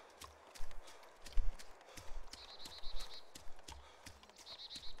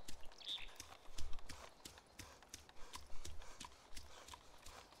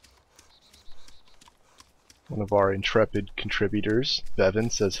 One of our intrepid contributors, Bevan,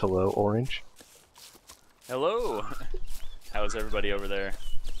 says hello, Orange. Hello. How's everybody over there?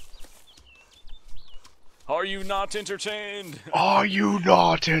 Are you not entertained? Are you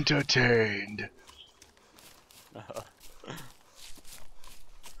not entertained?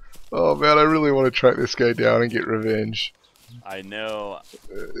 Oh man, I really want to track this guy down and get revenge. I know.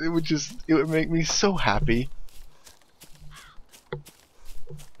 It would make me so happy.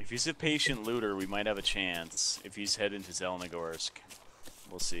 If he's a patient looter, we might have a chance. If he's heading to Zelnagorsk,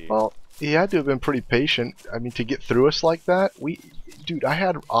 we'll see. Well, he had to have been pretty patient. I mean, to get through us like that, dude, I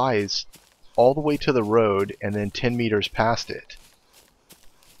had eyes all the way to the road and then 10 meters past it.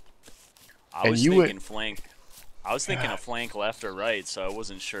 I was thinking flank. I was thinking a flank left or right, so I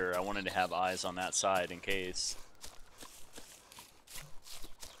wasn't sure. I wanted to have eyes on that side in case.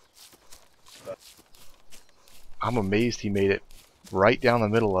 I'm amazed he made it right down the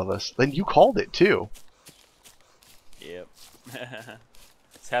middle of us. Then you called it too. Yep.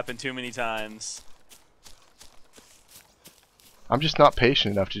 It's happened too many times. I'm just not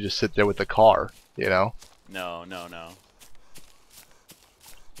patient enough to just sit there with the car, you know? No.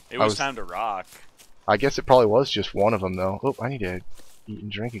 It was time to rock. I guess it probably was just one of them though. Oh, I need to eat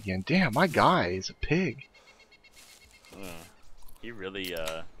and drink again. Damn, my guy is a pig. He really,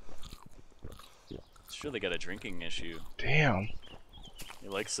 he's really got a drinking issue. Damn. He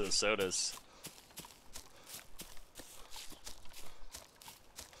likes those sodas.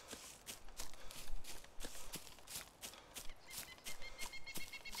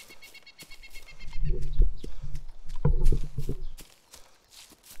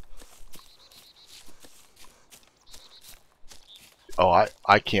 Oh,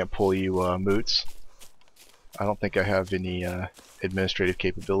 I can't pull you, Moots. I don't think I have any administrative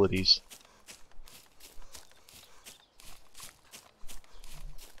capabilities.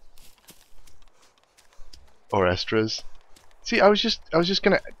 Or Estras. See, I was just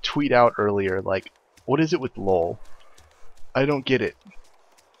gonna tweet out earlier, like, what is it with LOL? I don't get it.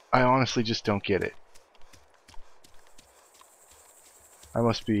 I honestly just don't get it. I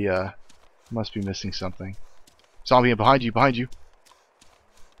must be missing something. Zombie behind you, behind you.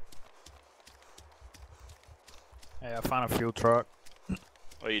 Hey, I found a fuel truck.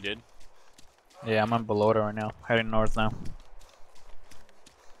 Oh, you did? Yeah, I'm in Balota right now. Heading north now.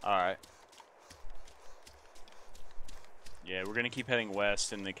 Alright. Yeah, we're gonna keep heading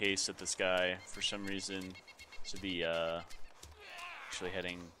west in the case that this guy, for some reason, should be actually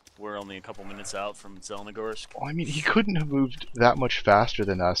heading. We're only a couple minutes out from Zelnogorsk. Well, I mean, he couldn't have moved that much faster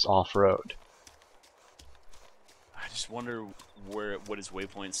than us off-road. I just wonder what his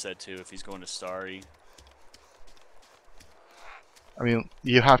waypoint's set to if he's going to Starry. I mean,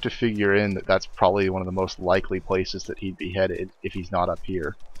 you have to figure in that that's probably one of the most likely places that he'd be headed if he's not up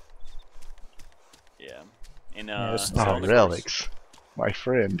here. Yeah. In Yes. Oh, Zelnogorsk. relics. My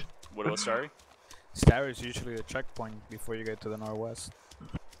friend. What about Starry? Starry is usually the checkpoint before you get to the northwest.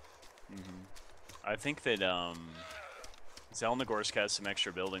 I think that Zelnogorsk has some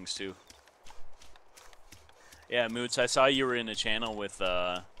extra buildings too. Yeah, Moots, I saw you were in a channel with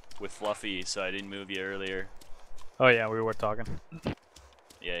Fluffy, so I didn't move you earlier. Oh yeah, we were talking.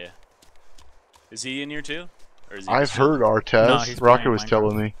 Yeah, yeah. Is he in here too? Or is he I've just heard chilling? Artez. No, he's Rocker playing was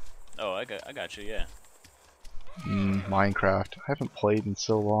telling Minecraft. me. Oh, I got you. Yeah. Minecraft. I haven't played in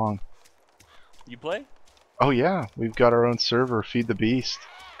so long. You play? Oh yeah, we've got our own server, Feed the Beast.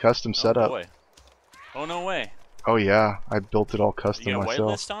 Custom Oh setup. boy. Oh no way. Oh yeah, I built it all You custom got a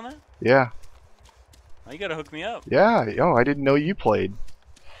myself. whitelist on it? Yeah. Oh, you gotta hook me up. Yeah. Oh, I didn't know you played.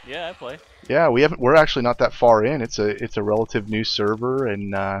 Yeah, I play. Yeah, we're actually not that far in. It's a relative new server,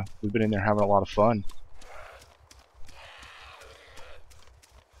 and we've been in there having a lot of fun.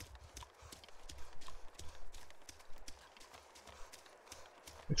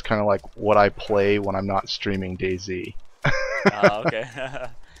 It's kind of like what I play when I'm not streaming DayZ. Okay.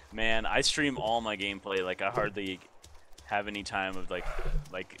 Man, I stream all my gameplay. Like, I hardly have any time of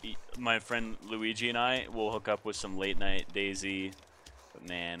my friend Luigi and I will hook up with some late night DayZ. But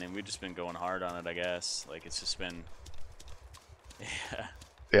man, and we've just been going hard on it, I guess. Like, it's just been, yeah.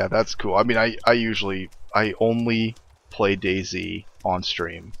 Yeah, that's cool. I mean, I only play DayZ on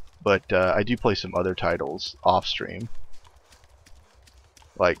stream, but I do play some other titles off stream,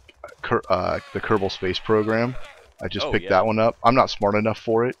 like the Kerbal Space Program. I just Oh, picked yeah. that one up. I'm not smart enough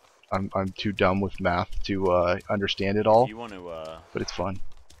for it. I'm too dumb with math to understand it all, If you want to, but it's fun.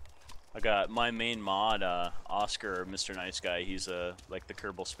 I got my main mod, Oscar, Mr. Nice Guy. He's like the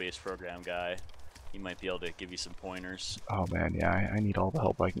Kerbal Space Program guy. He might be able to give you some pointers. Oh man, yeah, I need all the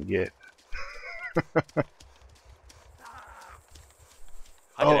help I can get.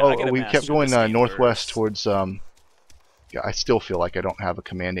 We kept going northwest towards yeah, I still feel like I don't have a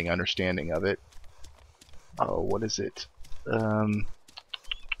commanding understanding of it. Oh, what is it? I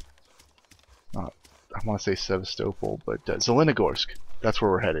want to say Sevastopol, but Zelenogorsk. That's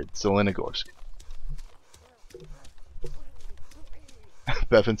where we're headed. Zelenogorsk.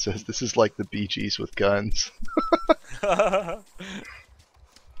 Bevan says this is like the Bee Gees with guns.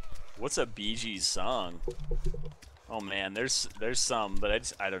 What's a Bee Gees song? Oh man, there's some,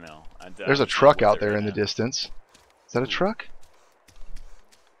 but I don't know. There's a truck out there in the distance. Is that a truck?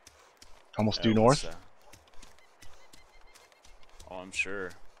 Almost due north. Oh, I'm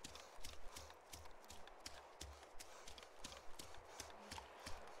sure.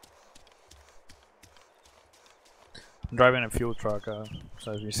 I'm driving a fuel truck,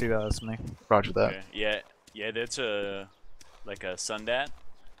 so if you see that, that's me. Roger that. Okay. Yeah, that's like a Sundat.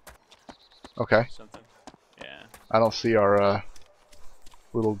 Okay. Something. Yeah. I don't see our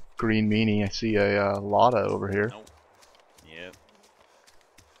little green meanie. I see a Lada over here. Nope. Yep.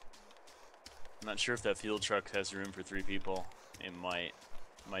 I'm not sure if that fuel truck has room for 3 people. It might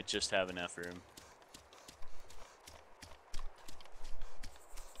just have enough room.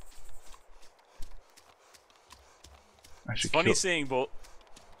 It's funny seeing both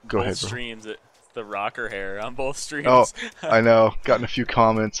streams, the rocker hair on both streams. Oh, I know. Gotten a few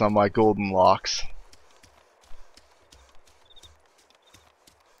comments on my golden locks.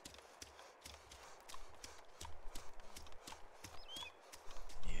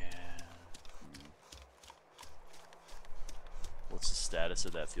 Yeah. What's the status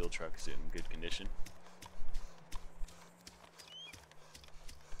of that fuel truck? Is it in good condition?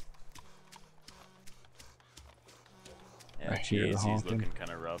 Yeah, GAC's looking kind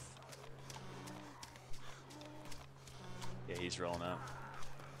of rough. Yeah, he's rolling up.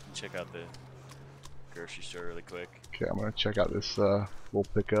 Check out the grocery store really quick. Okay, I'm gonna check out this little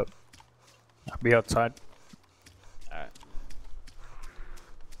pickup. I'll be outside. Alright.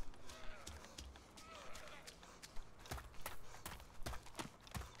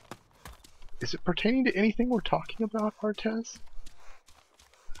 Is it pertaining to anything we're talking about, Artez?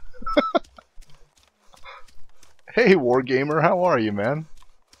 Hey, Wargamer, how are you, man?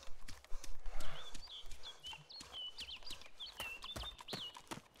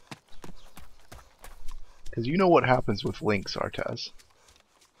 Because you know what happens with links, Artez.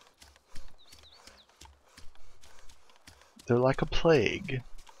 They're like a plague.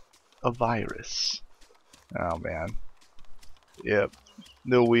 A virus. Oh, man. Yep.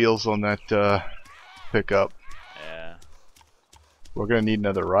 No wheels on that pickup. Yeah. We're gonna need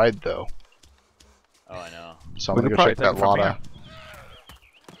another ride, though. Oh, I know. So I'm We gonna could go check probably take that it from Lada.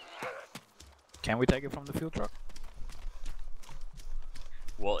 Can we take it from the fuel truck?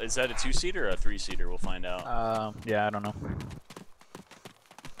 Well, is that a 2-seater or a 3-seater? We'll find out. Yeah, I don't know.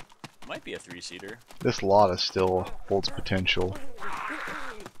 Might be a 3-seater. This Lada still holds potential.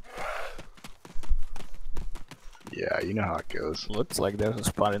 Yeah, you know how it goes. Looks like there's a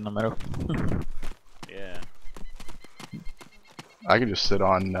spot in the middle. Yeah. I could just sit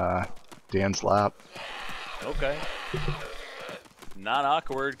on Dan's lap. Okay. Not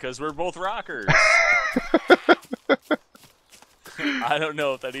awkward, because we're both rockers. I don't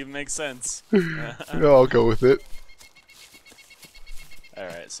know if that even makes sense. Yeah, I'll go with it.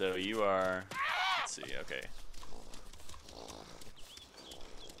 Alright, so you are... Let's see, okay.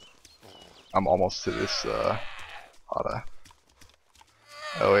 I'm almost to this Lada.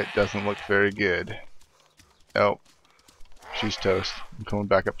 Oh, it doesn't look very good. Oh, she's toast. I'm coming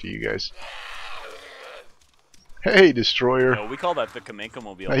back up to you guys. Hey, Destroyer. No, we call that the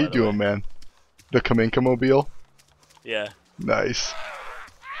Kamenka-mobile. How you doing, man? The Kaminka Mobile? Yeah. Nice.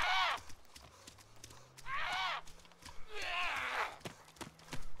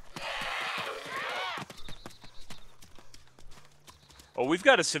 Oh, we've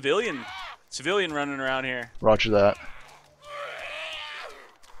got a civilian running around here. Roger that.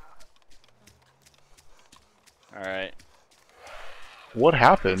 Alright. What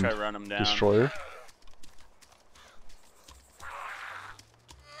happened, Try to run him down. Destroyer?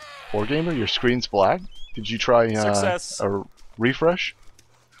 Wargamer, your screen's black? Did you try Success. a refresh?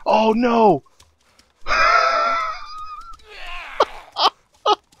 Oh no!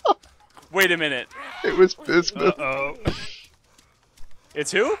 Wait a minute. It was Bismuth. Uh-oh.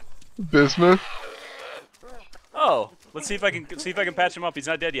 It's who? Bismuth? Oh, let's see if I can patch him up. He's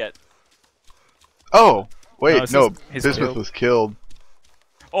not dead yet. Oh! Wait, it's no, he's Bismuth killed. was killed.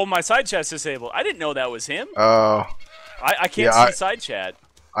 Oh, my side chat's disabled. I didn't know that was him. Oh. I can't Yeah, see side chat.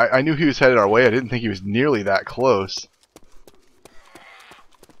 I knew he was headed our way. I didn't think he was nearly that close.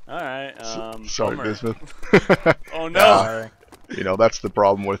 Alright, Sorry, bummer. Bismuth. Oh no! Sorry. You know, that's the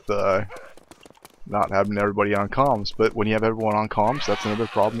problem with not having everybody on comms. But when you have everyone on comms, that's another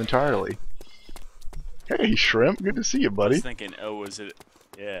problem entirely. Hey, Shrimp. Good to see you, I buddy. was thinking, oh, was it...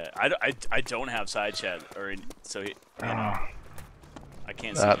 Yeah, I don't have side chat, so, you know, I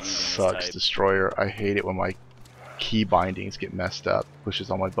can't see That using this sucks, type. Destroyer. I hate it when my key bindings get messed up.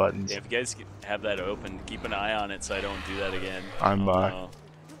 Pushes all my buttons. Yeah, if you guys have that open, keep an eye on it so I don't do that again. I'm Oh, no.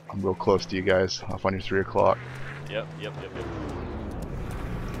 I'm real close to you guys. Off on your 3 o'clock. Yep.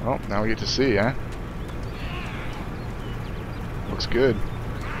 Oh, now we get to see, huh? Looks good.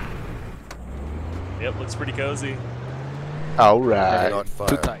 Yep, looks pretty cozy. Alright. Cannot Too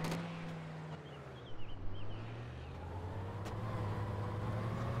fire. tight.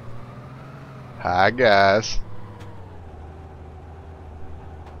 Hi, guys.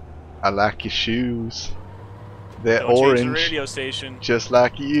 I like your shoes. They're Don't change the orange, radio station. just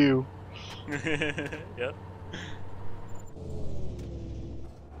like you. Yep.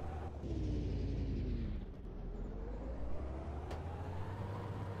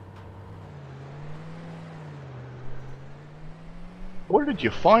 Where did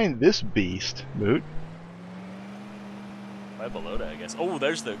you find this beast, Moot? By Belota, I guess. Oh,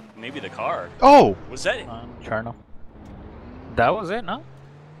 there's maybe the car. Oh, Was that? Cherno. That was it, no?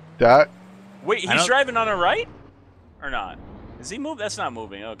 that. Wait, I he's don't- driving on the right, or not? Is he moving? That's not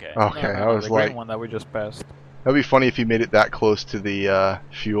moving. Okay. Okay, No, I no, was the like, green one that we just passed. that'd be funny if he made it that close to the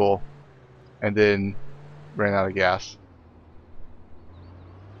fuel, and then ran out of gas.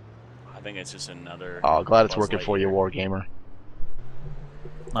 I think it's just another. Oh, glad it's Buzz working for you, Lightyear. Wargamer.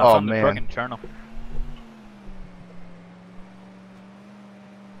 No, Oh, I found the truck man. in Cherno.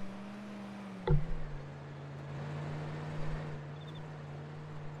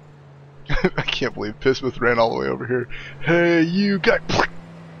 I can't believe Bismuth ran all the way over here. Hey, you guy.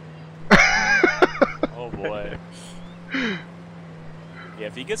 Oh boy. Yeah,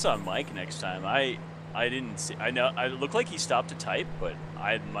 if he gets on mic next time, I didn't see. I know. I looked like he stopped to type, but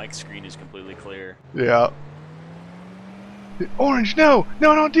Mike's screen is completely clear. Yeah. Orange, no!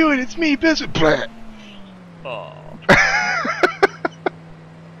 No, don't do it! It's me, Biscuit! Blah. Oh.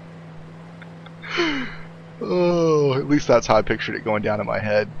 Oh, at least that's how I pictured it going down in my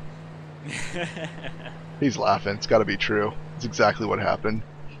head. He's laughing. It's gotta be true. It's exactly what happened.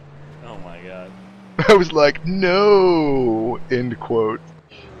 Oh my god. I was like, no! End quote.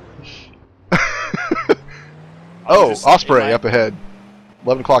 Oh, just- Osprey am I- up ahead.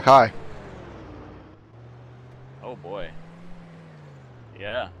 11 o'clock high. Oh boy.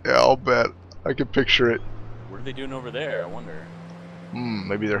 Yeah. Yeah, I'll bet. I can picture it. What are they doing over there? I wonder.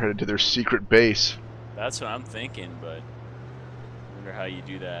 Maybe they're headed to their secret base. That's what I'm thinking, but I wonder how you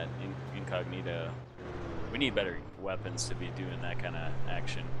do that incognito. We need better weapons to be doing that kind of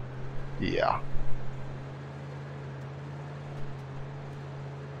action. Yeah.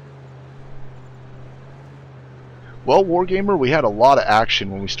 Well, Wargamer, we had a lot of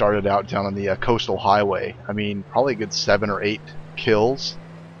action when we started out down on the coastal highway. I mean, probably a good 7 or 8 kills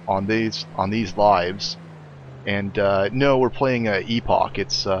on these lives. And no, we're playing Epoch.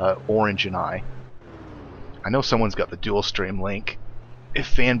 It's Orange and I. I know someone's got the dual stream link.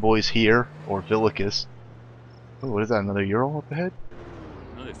 If Fanboy's here, or Villicus. Oh, what is that? Another Ural up ahead?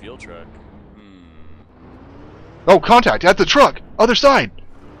 Another field truck. Oh, contact at the truck. Other side.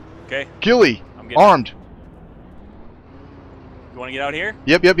 Okay. Gilly, I'm getting. armed. You want to get out here?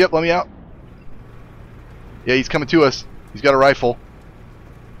 Yep. Let me out. Yeah, he's coming to us. He's got a rifle.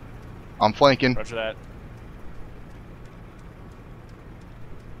 I'm flanking. Roger that.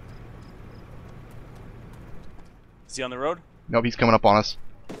 Is he on the road? Nope, he's coming up on us.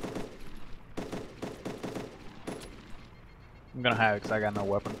 I'm gonna have it 'cause I got no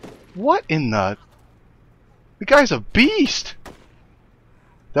weapon. What in the? The guy's a beast.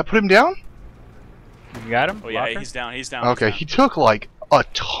 That put him down? You got him? Oh yeah, Locker? he's down. He's down. Okay, he's he took like a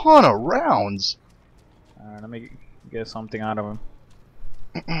ton of rounds. Let me get something out of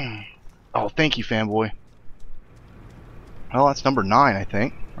him. Oh, thank you, Fanboy. Well, that's number 9, I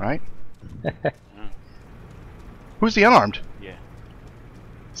think, right? Who's the unarmed? Yeah.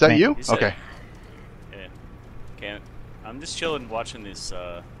 Is that Me. you? He said- Okay. Yeah. Okay. I'm just chilling, watching this.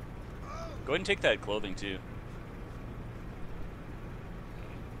 Go ahead and take that clothing too.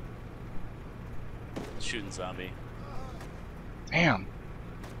 Shooting zombie. Damn.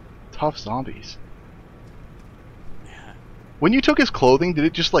 Tough zombies. Yeah. When you took his clothing, did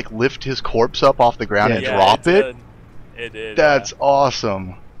it just like lift his corpse up off the ground and Yeah, drop it? did. It did. That's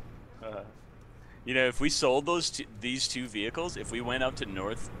awesome. You know, if we sold these two vehicles, if we went up to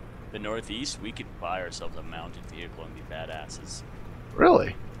the northeast, we could buy ourselves a mounted vehicle and be badasses.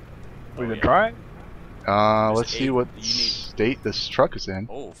 Really? We Oh, can yeah. try? There's Let's see 8. what You need- state this truck is in.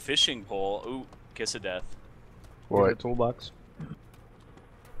 Oh, fishing pole. Ooh, kiss of death. What? What? The toolbox.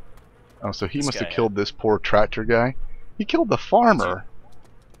 Oh, so he This must have guy, killed this poor tractor guy. He killed the farmer.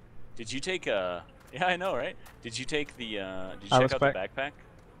 Did you take Yeah, I know, right? Did you take the? Did you Alice check out pack? the backpack?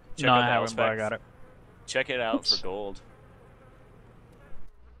 Check No, out I the haven't, Alice but I pack. got it. Check it out Oops. for gold.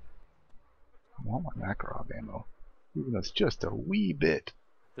 I want my Makarov ammo. Even though it's just a wee bit.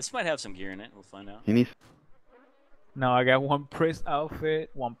 This might have some gear in it. We'll find out. He needs No, I got one priest outfit,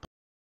 one